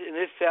 and it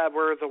is sad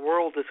where the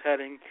world is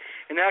heading.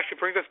 And it actually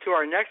brings us to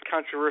our next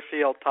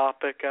controversial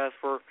topic as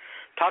we're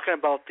talking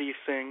about these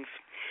things.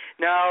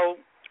 Now,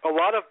 a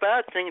lot of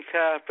bad things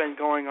have been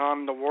going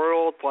on in the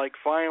world, like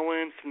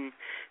violence and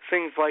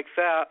things like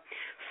that.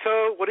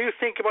 So what do you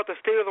think about the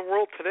state of the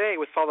world today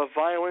with all the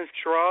violence,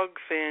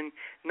 drugs, and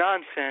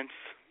nonsense?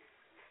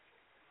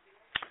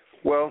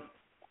 Well,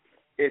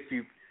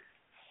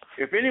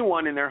 if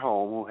anyone in their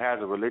home who has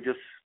a religious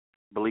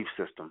belief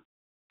system,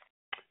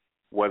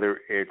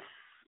 whether it's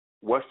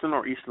Western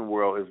or Eastern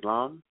world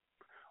Islam,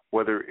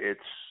 whether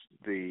it's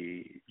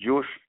the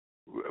Jewish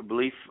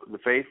belief, the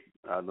faith,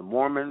 the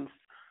Mormons,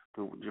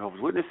 the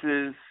Jehovah's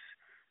Witnesses,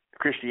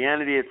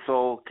 Christianity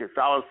itself,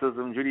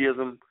 Catholicism,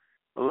 Judaism,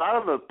 a lot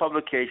of the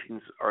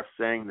publications are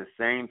saying the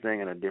same thing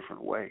in a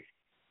different way.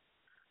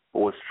 But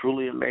what's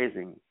truly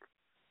amazing,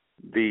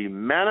 the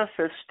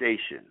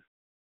manifestation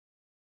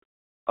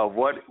of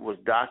what was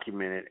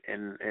documented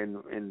in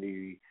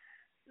the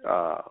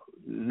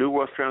New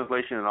World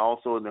Translation and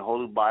also in the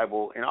Holy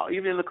Bible and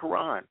even in the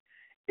Quran,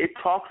 it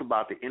talks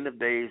about the end of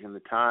days and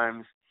the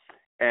times,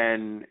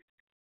 and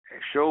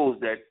it shows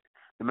that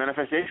the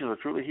manifestations are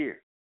truly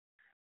here.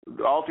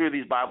 All three of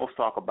these Bibles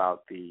talk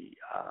about the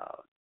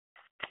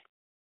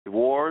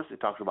wars.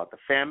 It talks about the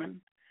famine.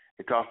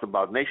 It talks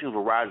about nations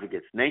will rise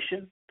against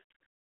nation.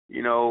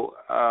 You know,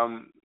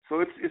 so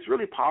it's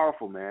really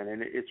powerful, man,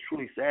 and it's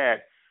truly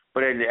sad.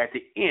 But at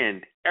the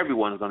end,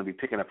 everyone's going to be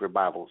picking up their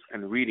Bibles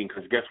and reading,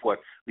 because guess what?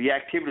 The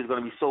activity is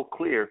going to be so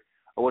clear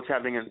of what's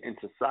happening in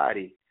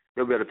society,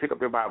 they'll be able to pick up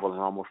their Bible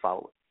and almost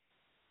follow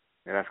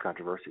it. And that's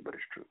controversial, but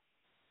it's true.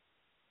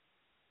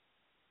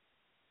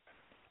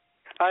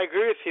 I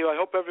agree with you. I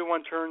hope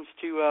everyone turns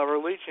to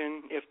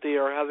religion if they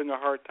are having a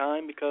hard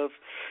time, because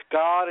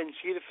God and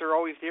Jesus are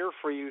always there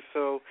for you.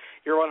 So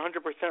you're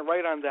 100%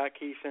 right on that,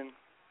 Cason.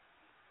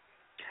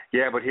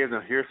 Yeah, but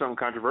here's something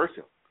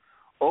controversial.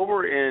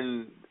 over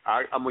in,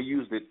 I'm going to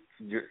use it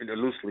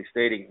loosely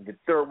stating, the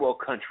third world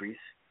countries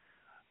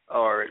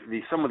or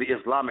some of the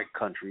Islamic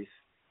countries,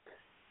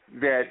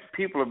 that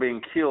people are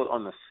being killed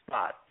on the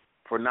spot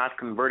for not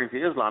converting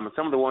to Islam. And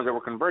some of the ones that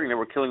were converting, they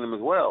were killing them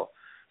as well.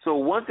 So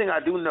one thing I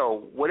do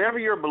know, whatever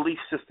your belief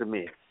system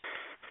is,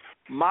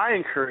 my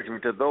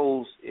encouragement to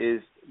those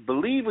is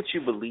believe what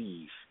you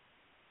believe.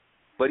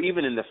 But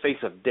even in the face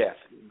of death,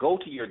 go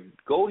to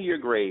your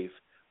grave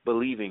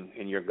believing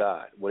in your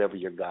God, whatever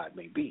your God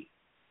may be.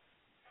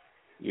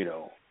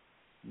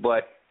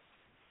 But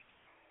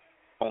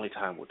only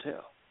time will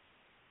tell.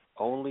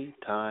 Only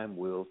time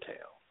will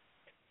tell.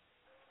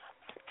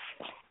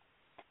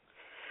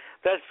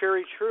 That's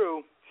very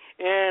true.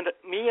 And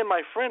me and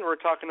my friend were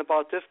talking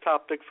about this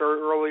topic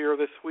earlier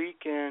this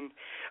week, and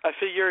I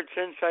figured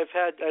since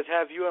I'd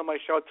have you on my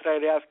show today,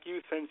 I'd ask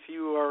you, since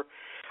you are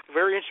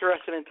very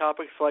interested in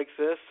topics like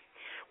this,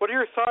 what are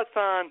your thoughts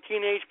on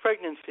teenage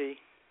pregnancy?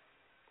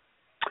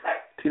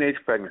 Teenage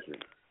pregnancy.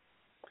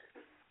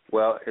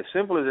 Well, as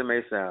simple as it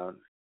may sound,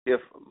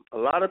 if a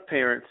lot of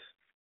parents,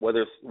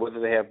 whether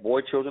they have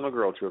boy children or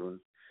girl children,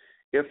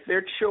 if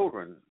their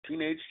children,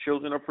 teenage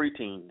children or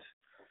preteens,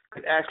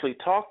 could actually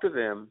talk to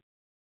them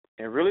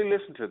and really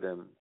listen to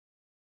them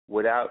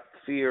without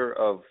fear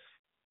of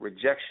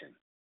rejection,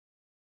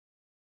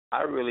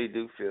 I really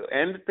do feel,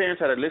 and the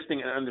parents had a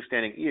listening and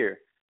understanding ear,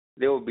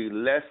 there will be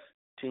less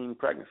teen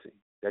pregnancy.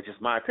 That's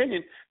just my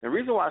opinion. The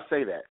reason why I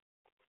say that,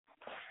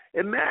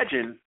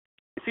 imagine,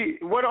 the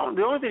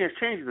only thing that's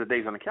changed is the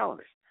days on the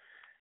calendar.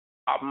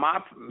 My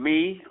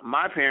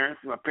parents,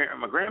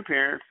 my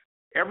grandparents,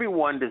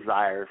 everyone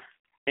desires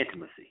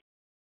intimacy.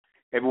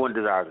 Everyone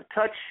desires a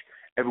touch.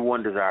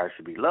 Everyone desires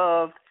to be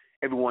loved.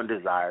 Everyone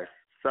desires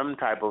some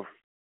type of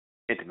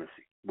intimacy,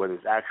 whether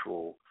it's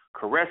actual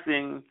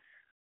caressing,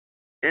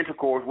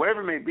 intercourse,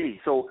 whatever it may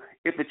be. So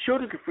if the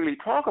children could freely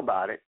talk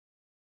about it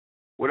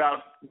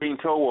without being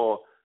told,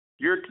 well,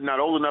 you're not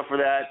old enough for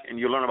that and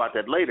you'll learn about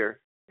that later,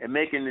 and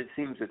making it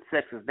seem that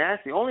sex is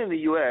nasty. Only in the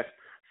U.S.,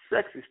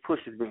 sex is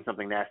pushed as being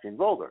something nasty and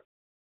vulgar.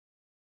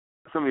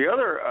 Some of the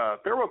other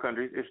third world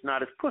countries, it's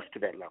not as pushed to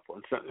that level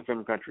in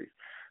some countries.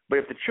 But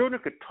if the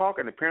children could talk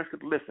and the parents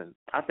could listen,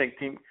 I think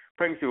teen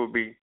pregnancy would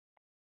be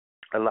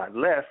a lot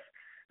less.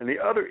 And the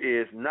other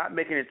is not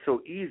making it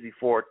so easy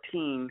for a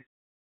teen.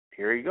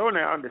 Here you go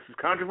now. This is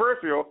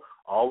controversial,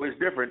 always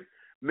different.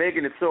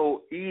 Making it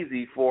so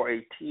easy for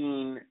a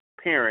teen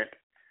parent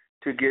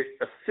to get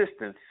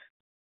assistance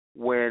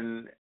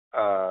when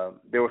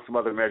there were some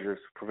other measures,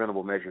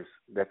 preventable measures,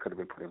 that could have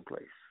been put in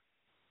place.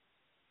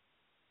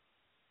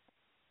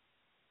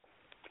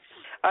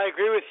 I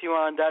agree with you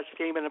on that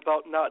statement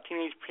about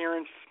teenage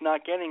parents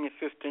not getting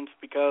assistance,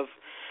 because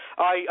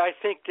I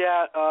think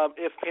that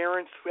if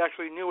parents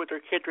actually knew what their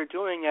kids were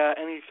doing at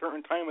any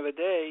certain time of the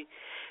day,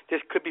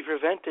 this could be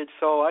prevented.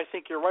 So I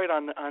think you're right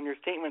on your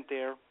statement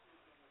there.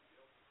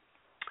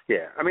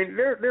 Yeah, I mean,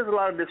 there's a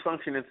lot of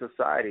dysfunction in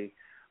society,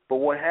 but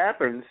what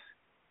happens,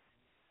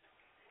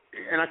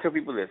 and I tell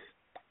people this,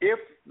 if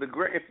the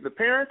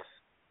grandparents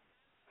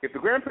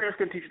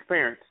can teach the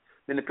parents,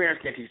 then the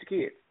parents can't teach the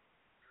kids.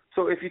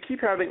 So if you keep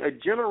having a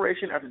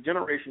generation after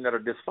generation that are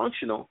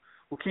dysfunctional,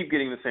 we'll keep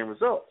getting the same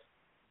results.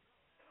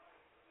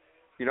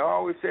 I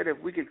always said if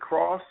we could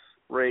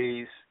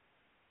cross-raise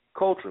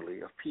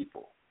culturally of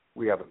people,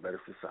 we have a better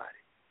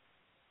society.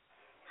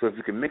 So if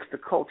you can mix the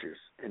cultures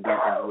and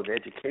with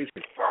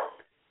education,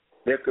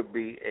 there could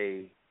be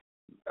a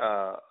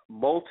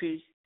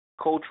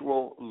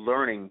multicultural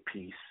learning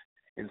piece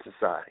in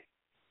society,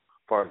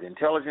 as far as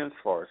intelligence,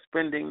 as far as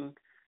spending,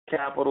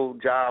 capital,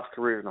 jobs,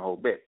 careers, and the whole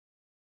bit.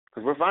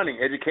 Because we're finding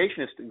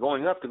education is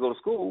going up to go to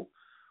school,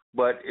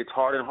 but it's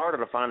harder and harder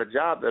to find a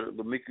job that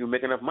will make you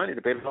make enough money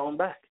to pay the loan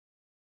back.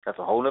 That's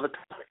a whole other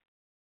topic.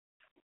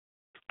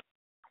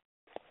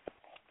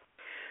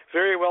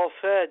 Very well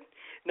said.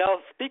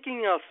 Now,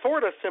 speaking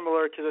sort of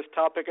similar to this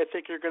topic, I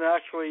think you're going to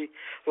actually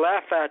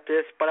laugh at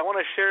this, but I want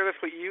to share this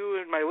with you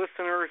and my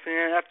listeners,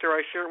 and after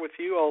I share it with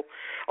you,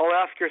 I'll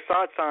ask your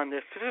thoughts on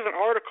this. This is an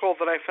article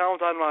that I found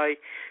on my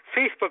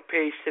Facebook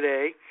page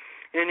today,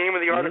 and the name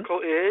of the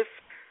article is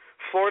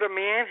Florida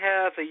man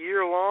has a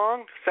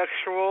year-long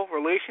sexual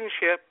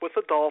relationship with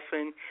a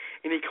dolphin,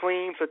 and he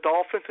claims the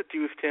dolphin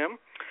seduced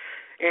him.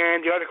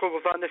 And the article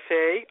goes on to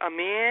say, a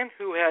man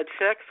who had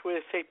sex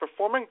with a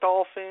performing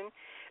dolphin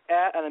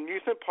at an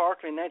amusement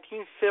park in the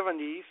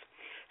 1970s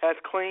has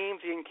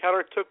claimed the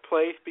encounter took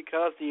place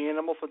because the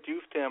animal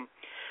seduced him.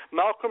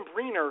 Malcolm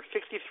Breener,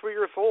 63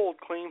 years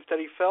old, claims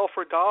that he fell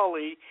for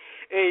Dolly,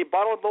 a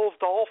bottlenose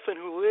dolphin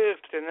who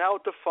lived at a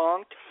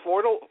now-defunct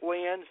Florida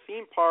Land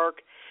theme park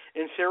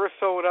in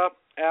Sarasota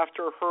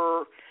after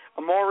her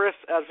amorous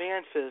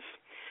advances.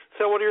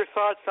 So what are your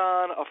thoughts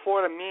on a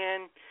Florida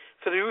man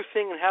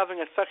seducing and having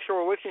a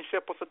sexual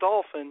relationship with a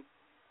dolphin?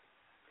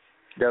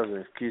 That was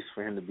an excuse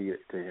for him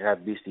to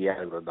have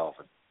bestiality with a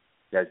dolphin.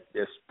 That's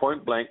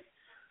point blank,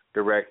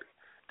 direct.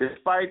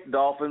 Despite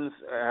dolphins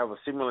have a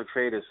similar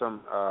trait as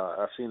some,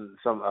 I've seen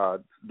some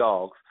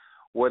dogs,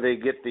 where they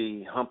get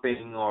the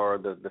humping or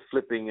the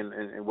flipping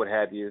and what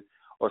have you,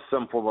 or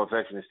some form of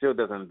affection, it still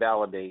doesn't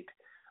validate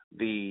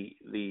the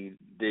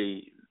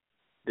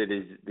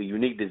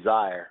unique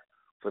desire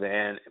for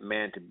the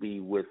man to be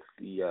with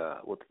the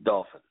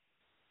dolphin.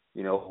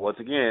 You know, once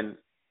again,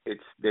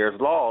 there's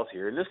laws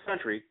here in this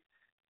country,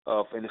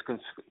 and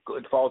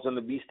it falls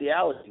under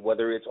bestiality,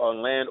 whether it's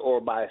on land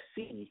or by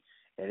sea,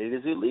 and it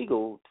is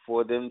illegal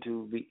for them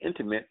to be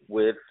intimate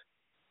with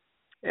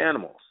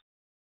animals.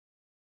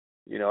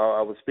 You know,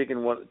 I was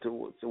speaking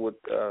with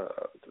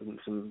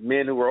some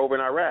men who were over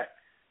in Iraq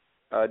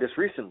just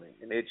recently,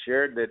 and they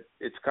shared that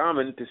it's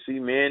common to see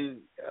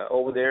men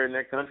over there in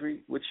that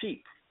country with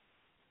sheep.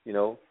 You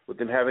know, with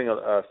them having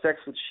a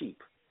sex with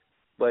sheep.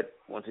 But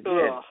once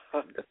again,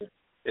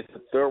 it's a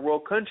third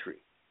world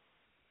country.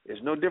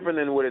 It's no different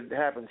than what it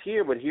happens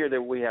here, but here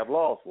that we have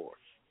laws for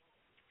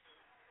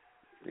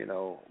it. You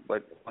know,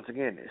 but once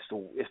again,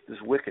 it's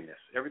this wickedness.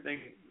 Everything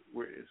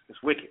is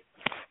wicked.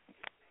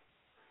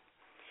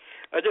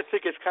 I just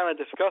think it's kind of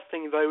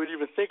disgusting that I would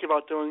even think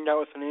about doing that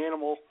with an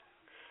animal.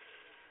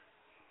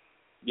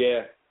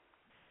 Yeah.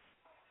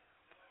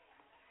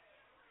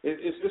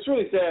 It's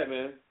really sad,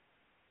 man.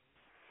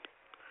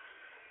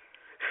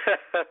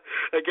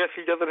 I guess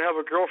he doesn't have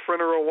a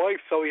girlfriend or a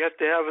wife, so he has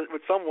to have it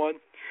with someone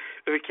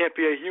if he can't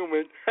be a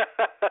human.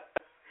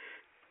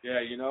 Yeah,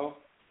 you know,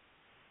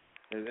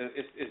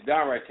 it's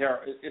downright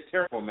terrible. It's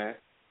terrible, man.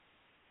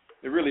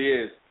 It really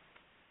is.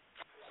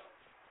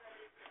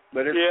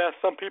 But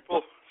some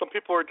people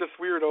are just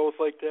weirdos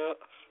like that.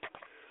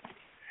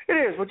 It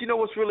is, but you know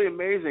what's really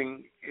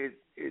amazing is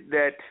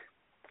that,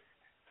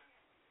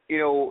 you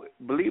know,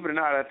 believe it or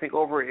not, I think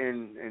over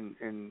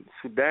in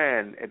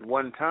Sudan at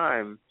one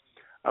time,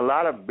 a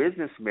lot of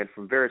businessmen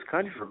from various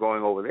countries were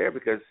going over there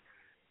because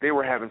they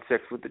were having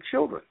sex with the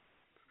children.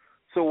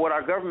 So what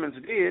our governments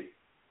did,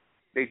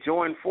 they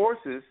joined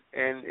forces,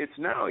 and it's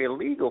now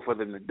illegal for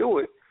them to do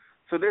it.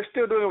 So they're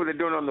still doing what they're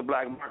doing on the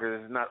black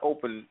market. It's not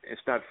open.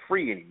 It's not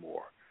free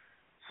anymore.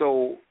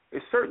 So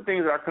there's certain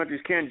things our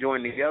countries can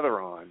join together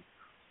on.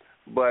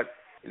 But,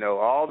 you know,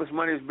 all this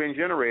money has been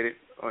generated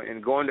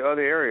and going to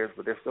other areas,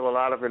 but there's still a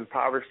lot of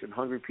impoverished and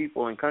hungry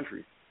people in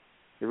countries.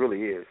 It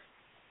really is.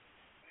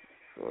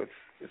 So it's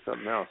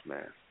something else,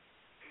 man.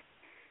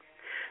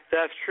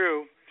 That's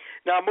true.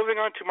 Now, moving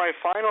on to my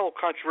final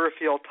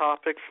controversial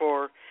topic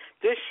for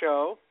this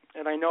show,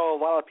 and I know a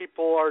lot of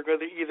people are going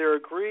to either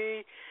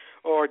agree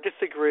or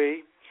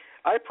disagree.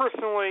 I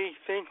personally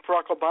think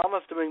Barack Obama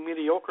is doing a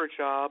mediocre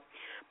job,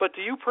 but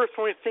do you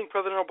personally think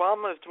President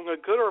Obama is doing a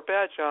good or a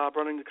bad job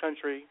running the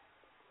country?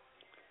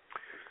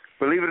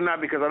 Believe it or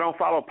not, because I don't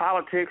follow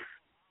politics,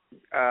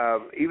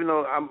 even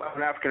though I'm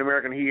an African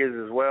American, he is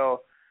as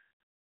well.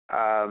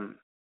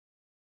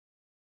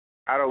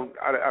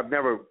 I've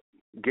never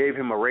gave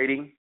him a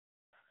rating.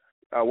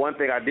 One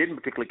thing I didn't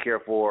particularly care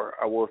for,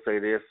 I will say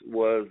this,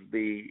 was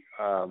the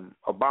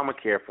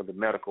Obamacare for the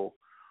medical,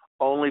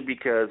 only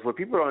because what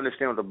people don't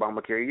understand with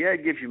Obamacare, yeah,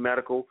 it gives you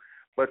medical,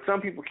 but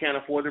some people can't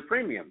afford the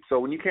premium. So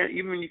when you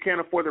can't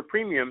afford the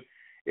premium,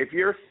 if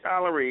your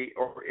salary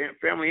or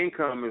family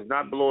income is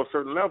not below a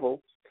certain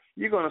level,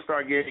 you're going to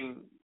start getting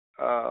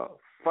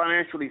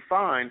financially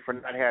fined for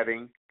not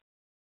having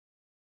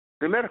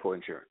the medical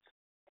insurance.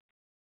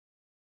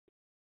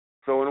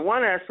 So in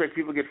one aspect,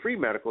 people get free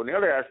medical. In the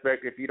other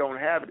aspect, if you don't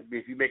have it,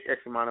 if you make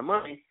X amount of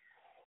money.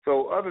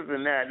 So other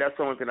than that, that's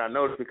the only thing I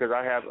noticed, because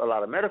I have a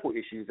lot of medical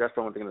issues. That's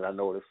the only thing that I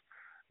noticed,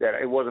 that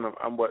I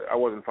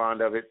wasn't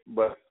fond of it,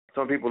 but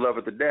some people love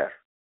it to death.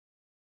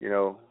 You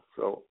know.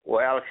 So,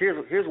 well, Alex,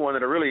 here's one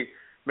that I really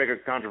make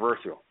it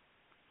controversial.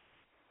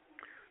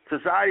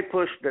 Society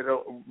pushed that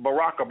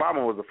Barack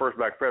Obama was the first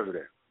black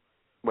president,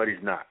 but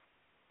he's not,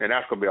 and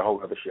that's going to be a whole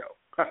other show.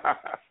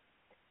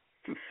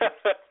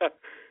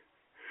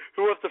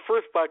 Who was the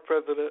first black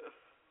president?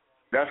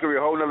 That's going to be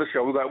a whole other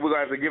show. We're going to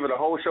have to give it a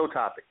whole show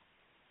topic.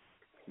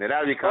 Now,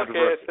 that'll be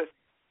controversial. Okay.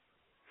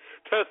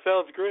 That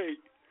sounds great.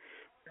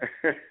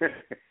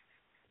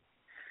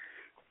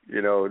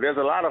 You know, there's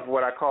a lot of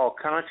what I call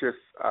conscious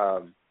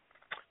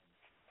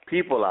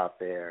people out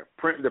there.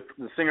 The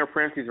singer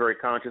Prince, he's very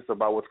conscious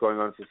about what's going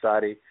on in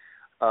society.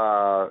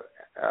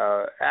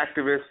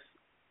 Activists,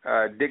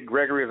 Dick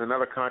Gregory is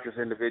another conscious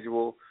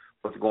individual,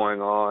 what's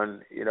going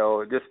on. You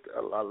know, just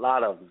a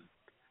lot of them.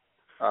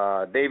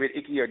 David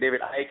Icke,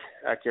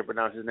 I can't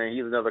pronounce his name.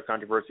 He's another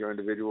controversial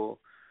individual.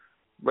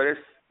 But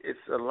it's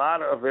a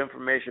lot of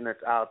information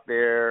that's out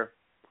there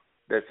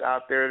that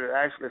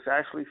it's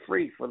actually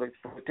free for the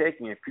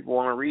taking if people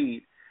want to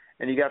read.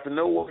 And you got to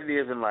know what it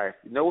is in life.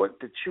 You know what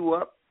to chew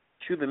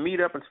the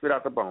meat up and spit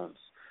out the bones.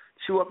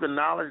 Chew up the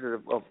knowledge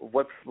of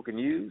what people can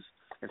use,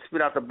 and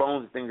spit out the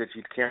bones of things that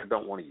you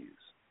don't want to use.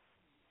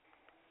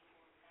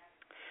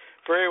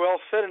 Very well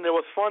said, and it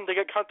was fun to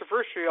get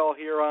controversial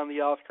here on the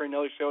Alex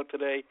Cardinale Show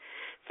today.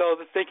 So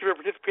thank you for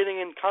participating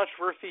in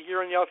controversy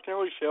here on the Alex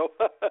Cardinale Show.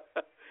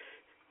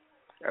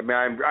 I mean,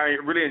 I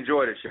really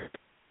enjoyed it, show.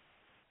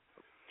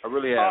 I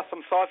really have.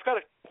 Awesome. So I've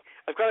got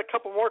a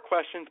couple more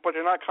questions, but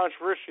they're not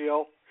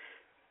controversial.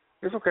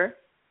 It's okay.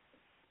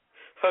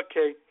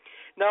 Okay.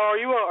 Now, are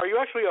you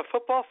actually a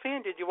football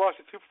fan? Did you watch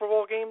the Super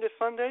Bowl game this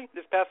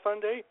past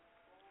Sunday?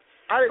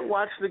 I didn't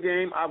watch the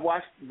game. I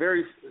watched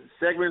various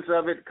segments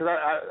of it because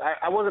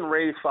I wasn't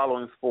raised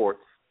following sports.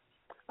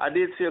 I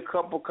did see a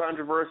couple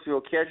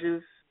controversial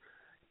catches.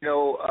 You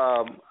know,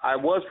 I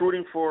was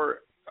rooting for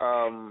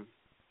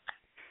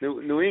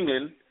New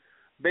England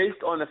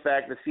based on the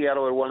fact that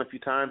Seattle had won a few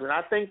times, and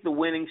I think the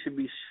winning should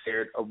be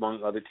shared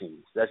among other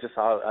teams. That's just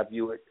how I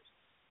view it.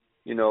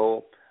 You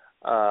know,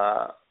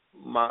 but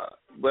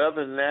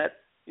other than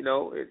that, you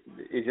know,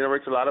 it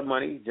generates a lot of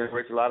money,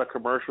 generates a lot of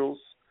commercials,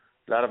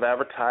 a lot of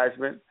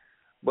advertisement.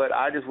 But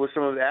I just wish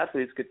some of the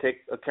athletes could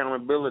take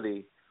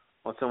accountability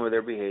on some of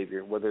their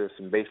behavior, whether it's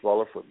in baseball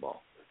or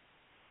football.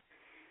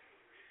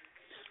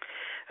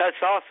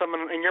 That's awesome,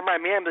 and you're my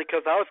man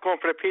because I was going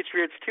for the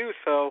Patriots too,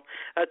 so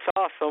that's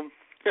awesome.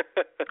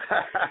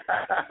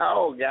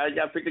 Oh, yeah, you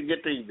got to pick a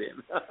good team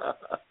then.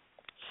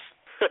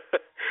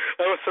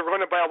 I was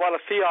surrounded by a lot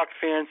of Seahawks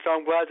fans, so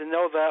I'm glad to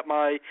know that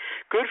my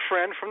good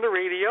friend from the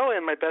radio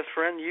and my best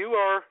friend, you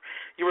were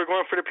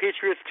going for the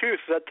Patriots too,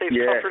 so that takes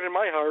comfort in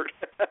my heart.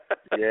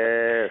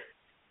 Yes.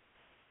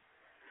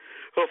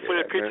 Hopefully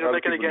the Patriots will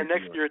make it again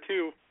next year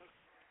too.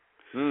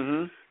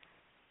 Mm-hmm.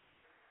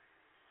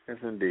 Yes,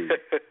 indeed.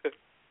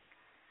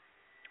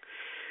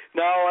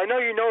 Now, I know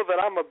you know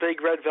that I'm a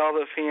big Red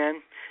Velvet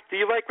fan. Do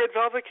you like Red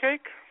Velvet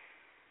cake?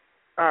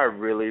 I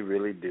really,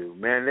 really do.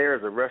 Man, there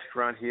is a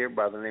restaurant here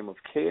by the name of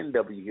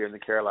K&W here in the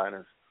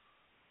Carolinas.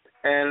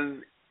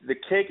 And the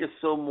cake is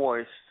so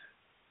moist,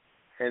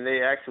 and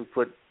they actually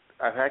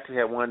I've actually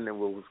had one that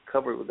was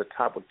covered with the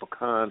top with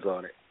pecans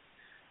on it.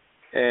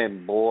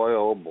 And boy,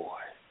 oh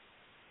boy.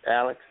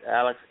 Alex.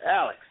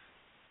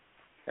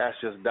 That's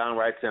just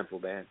downright simple,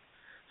 man.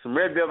 Some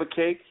red velvet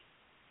cake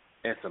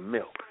and some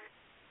milk.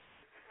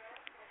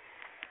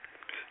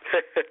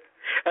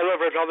 I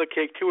love red velvet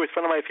cake too. It's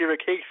one of my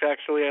favorite cakes,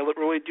 actually. I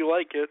really do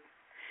like it.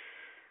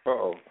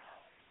 Uh-oh.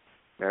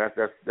 Man,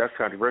 that's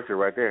controversial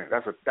right there.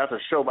 That's a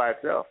show by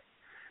itself.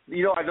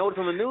 You know, I noticed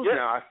on the news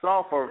now. I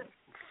saw for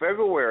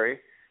February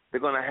they're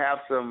going to have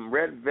some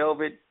red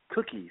velvet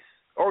cookies,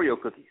 Oreo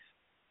cookies.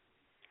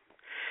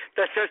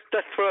 That's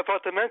what I was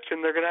about to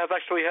mention. They're going to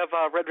actually have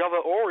red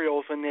velvet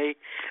Oreos, and they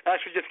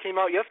actually just came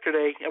out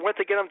yesterday. I went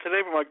to get them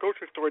today, but my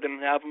grocery store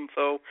didn't have them,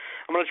 so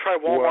I'm going to try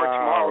Walmart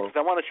tomorrow because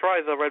I want to try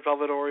the red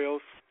velvet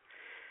Oreos.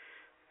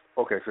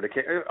 Okay, so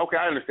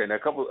I understand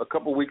that. A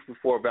couple weeks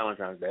before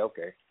Valentine's Day.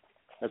 Okay,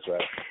 that's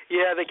right.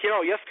 Yeah, they came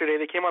out yesterday.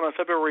 They came out on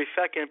February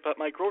 2nd, but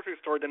my grocery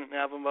store didn't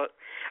have them. But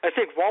I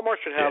think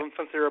Walmart should have them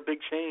since they're a big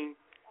chain.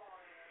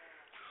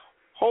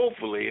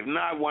 Hopefully, if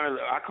not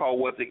I call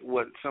what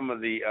some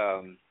of the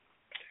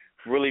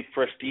really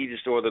prestigious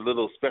or the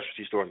little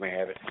specialty stores may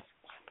have it.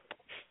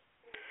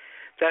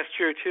 That's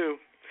true too.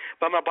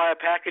 But I'm gonna buy a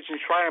package and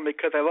try them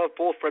because I love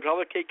both red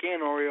velvet cake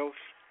and Oreos.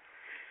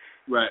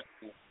 Right.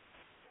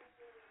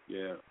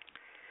 Yeah.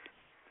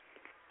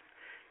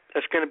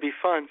 That's gonna be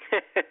fun.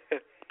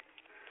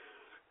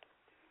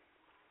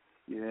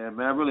 Yeah,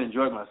 man, I really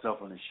enjoyed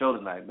myself on the show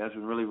tonight. That's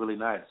been really, really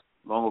nice.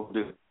 Long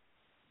overdue.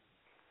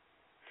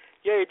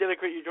 Yeah, you're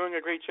doing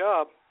a great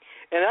job.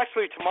 And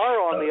actually,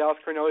 tomorrow on the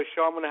Alex Cardinale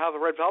Show, I'm going to have a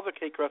red velvet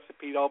cake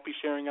recipe that I'll be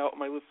sharing out with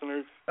my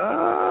listeners.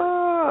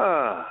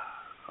 Ah,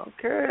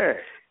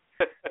 okay.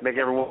 Make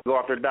everyone go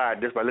off their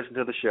diet just by listening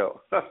to the show.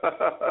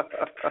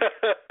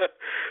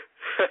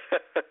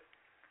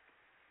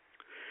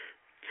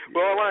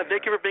 Well, I want to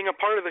thank you for being a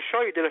part of the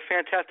show. You did a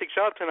fantastic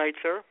job tonight,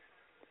 sir.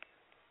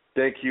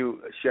 Thank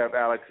you, Chef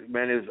Alex.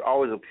 Man, it was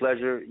always a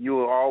pleasure. You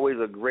were always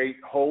a great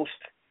host,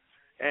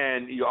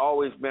 and you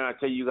always, man, I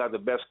tell you, you got the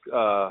best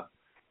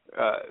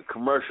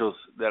commercials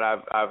that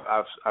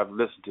I've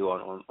listened to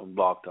on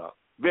Blog Talk.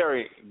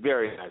 Very,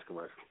 very nice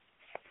commercial.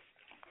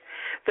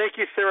 Thank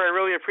you, sir. I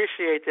really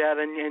appreciate that,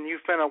 and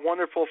you've been a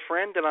wonderful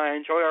friend, and I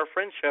enjoy our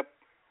friendship.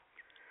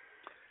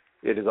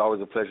 It is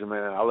always a pleasure,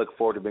 man. I look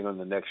forward to being on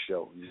the next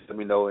show. Just let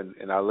me know,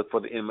 and I look for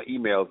my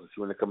emails to see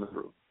when they're coming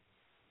through.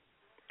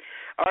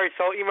 All right,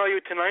 so I'll email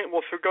you tonight, and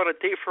we'll figure out a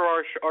date for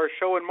our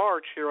show in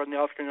March here on the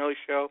Alex Cardinale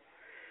Show.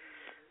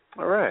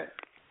 All right.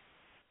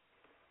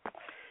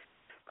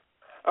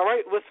 All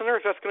right,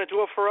 listeners, that's going to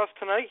do it for us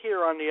tonight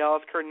here on the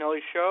Alex Cardinale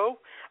Show.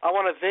 I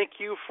want to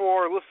thank you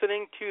for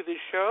listening to the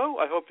show.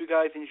 I hope you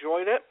guys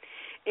enjoyed it.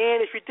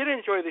 And if you did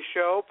enjoy the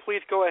show,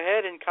 please go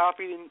ahead and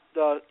copy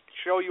the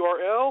show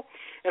URL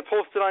and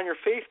post it on your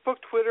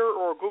Facebook, Twitter,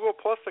 or Google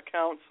Plus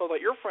account so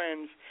that your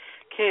friends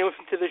can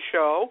listen to the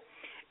show.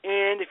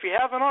 And if you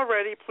haven't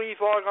already, please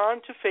log on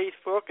to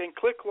Facebook and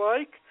click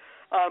like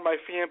on my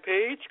fan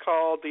page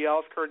called the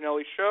Alex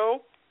Cardinale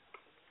Show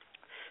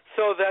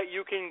so that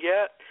you can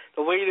get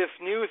the latest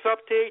news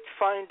updates,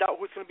 find out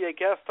who's going to be a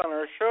guest on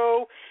our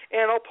show,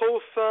 and I'll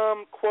post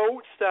some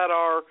quotes that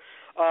are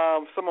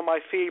some of my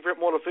favorite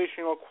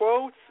motivational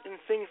quotes and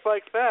things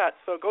like that.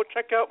 So go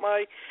check out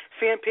my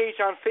fan page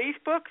on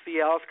Facebook, The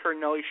Alex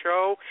Cardinale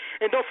Show.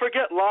 And don't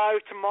forget,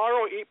 live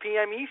tomorrow, 8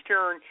 p.m.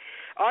 Eastern,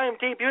 I am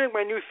debuting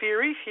my new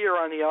series here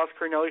on the Alex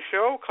Cardinale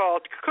Show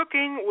called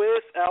Cooking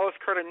with Alex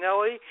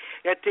Cardinale.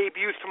 It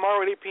debuts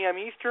tomorrow at 8 p.m.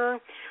 Eastern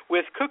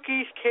with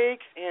cookies,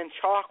 cakes, and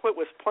chocolate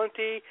with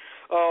plenty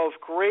of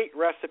great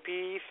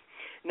recipes.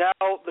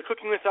 Now, the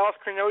Cooking with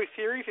Alex Cardinale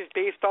series is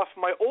based off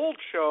of my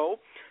old show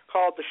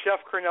called the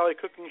Chef Cardinale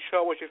Cooking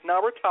Show, which is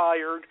now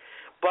retired,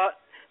 but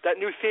that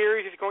new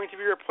series is going to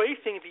be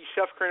replacing the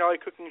Chef Cardinale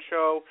Cooking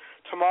Show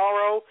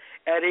tomorrow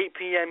at 8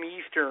 p.m.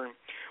 Eastern.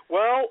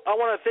 Well, I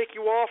want to thank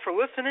you all for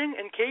listening.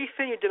 And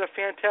Cason, you did a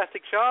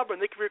fantastic job, and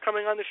thank you for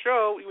coming on the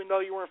show, even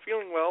though you weren't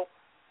feeling well.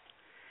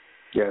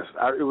 Yes,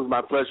 it was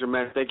my pleasure,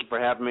 man. Thank you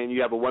for having me, and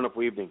you have a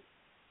wonderful evening.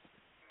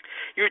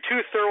 You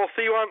too, sir. We'll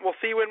see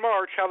you in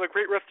March. Have a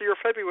great rest of your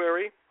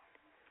February.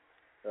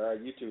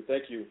 You too.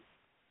 Thank you.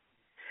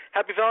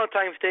 Happy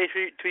Valentine's Day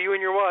to you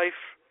and your wife.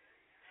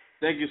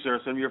 Thank you, sir.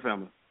 Send me your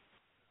family.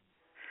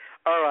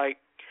 All right.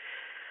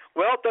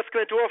 Well, that's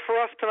going to do it for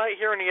us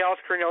tonight here on the Alex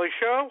Cardinale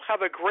Show.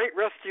 Have a great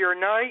rest of your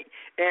night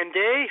and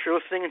day if you're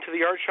listening to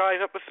the Archive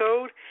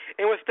episode.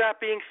 And with that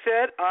being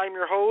said, I'm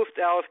your host,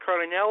 Alex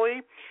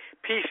Cardinale.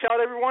 Peace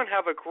out, everyone.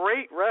 Have a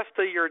great rest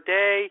of your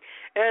day.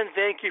 And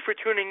thank you for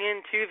tuning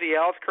in to the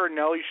Alex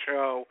Cardinale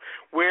Show,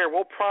 where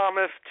we'll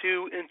promise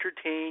to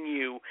entertain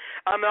you.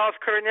 I'm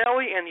Alex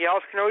Cardinale, and the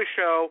Alex Cardinale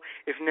Show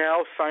is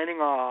now signing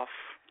off.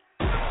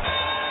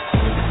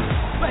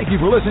 Thank you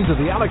for listening to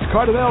the Alex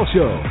Cardinale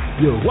Show,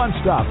 your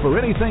one-stop for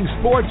anything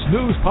sports,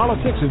 news,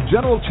 politics, and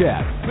general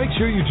chat. Make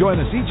sure you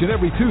join us each and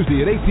every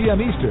Tuesday at 8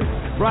 p.m. Eastern,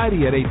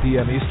 Friday at 8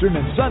 p.m. Eastern,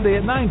 and Sunday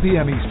at 9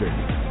 p.m. Eastern.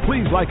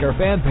 Please like our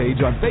fan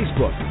page on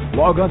Facebook.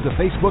 Log on to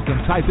Facebook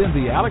and type in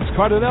the Alex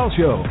Cardinale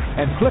Show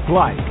and click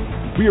like.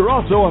 We are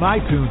also on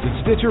iTunes and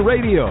Stitcher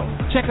Radio.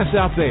 Check us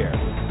out there.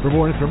 For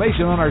more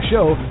information on our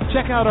show,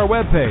 check out our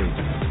webpage,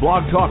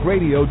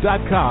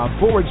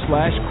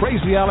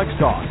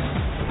 blogtalkradio.com/CrazyAlexTalks.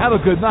 Have a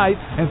good night,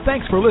 and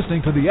thanks for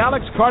listening to the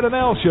Alex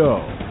Cardinale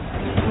Show.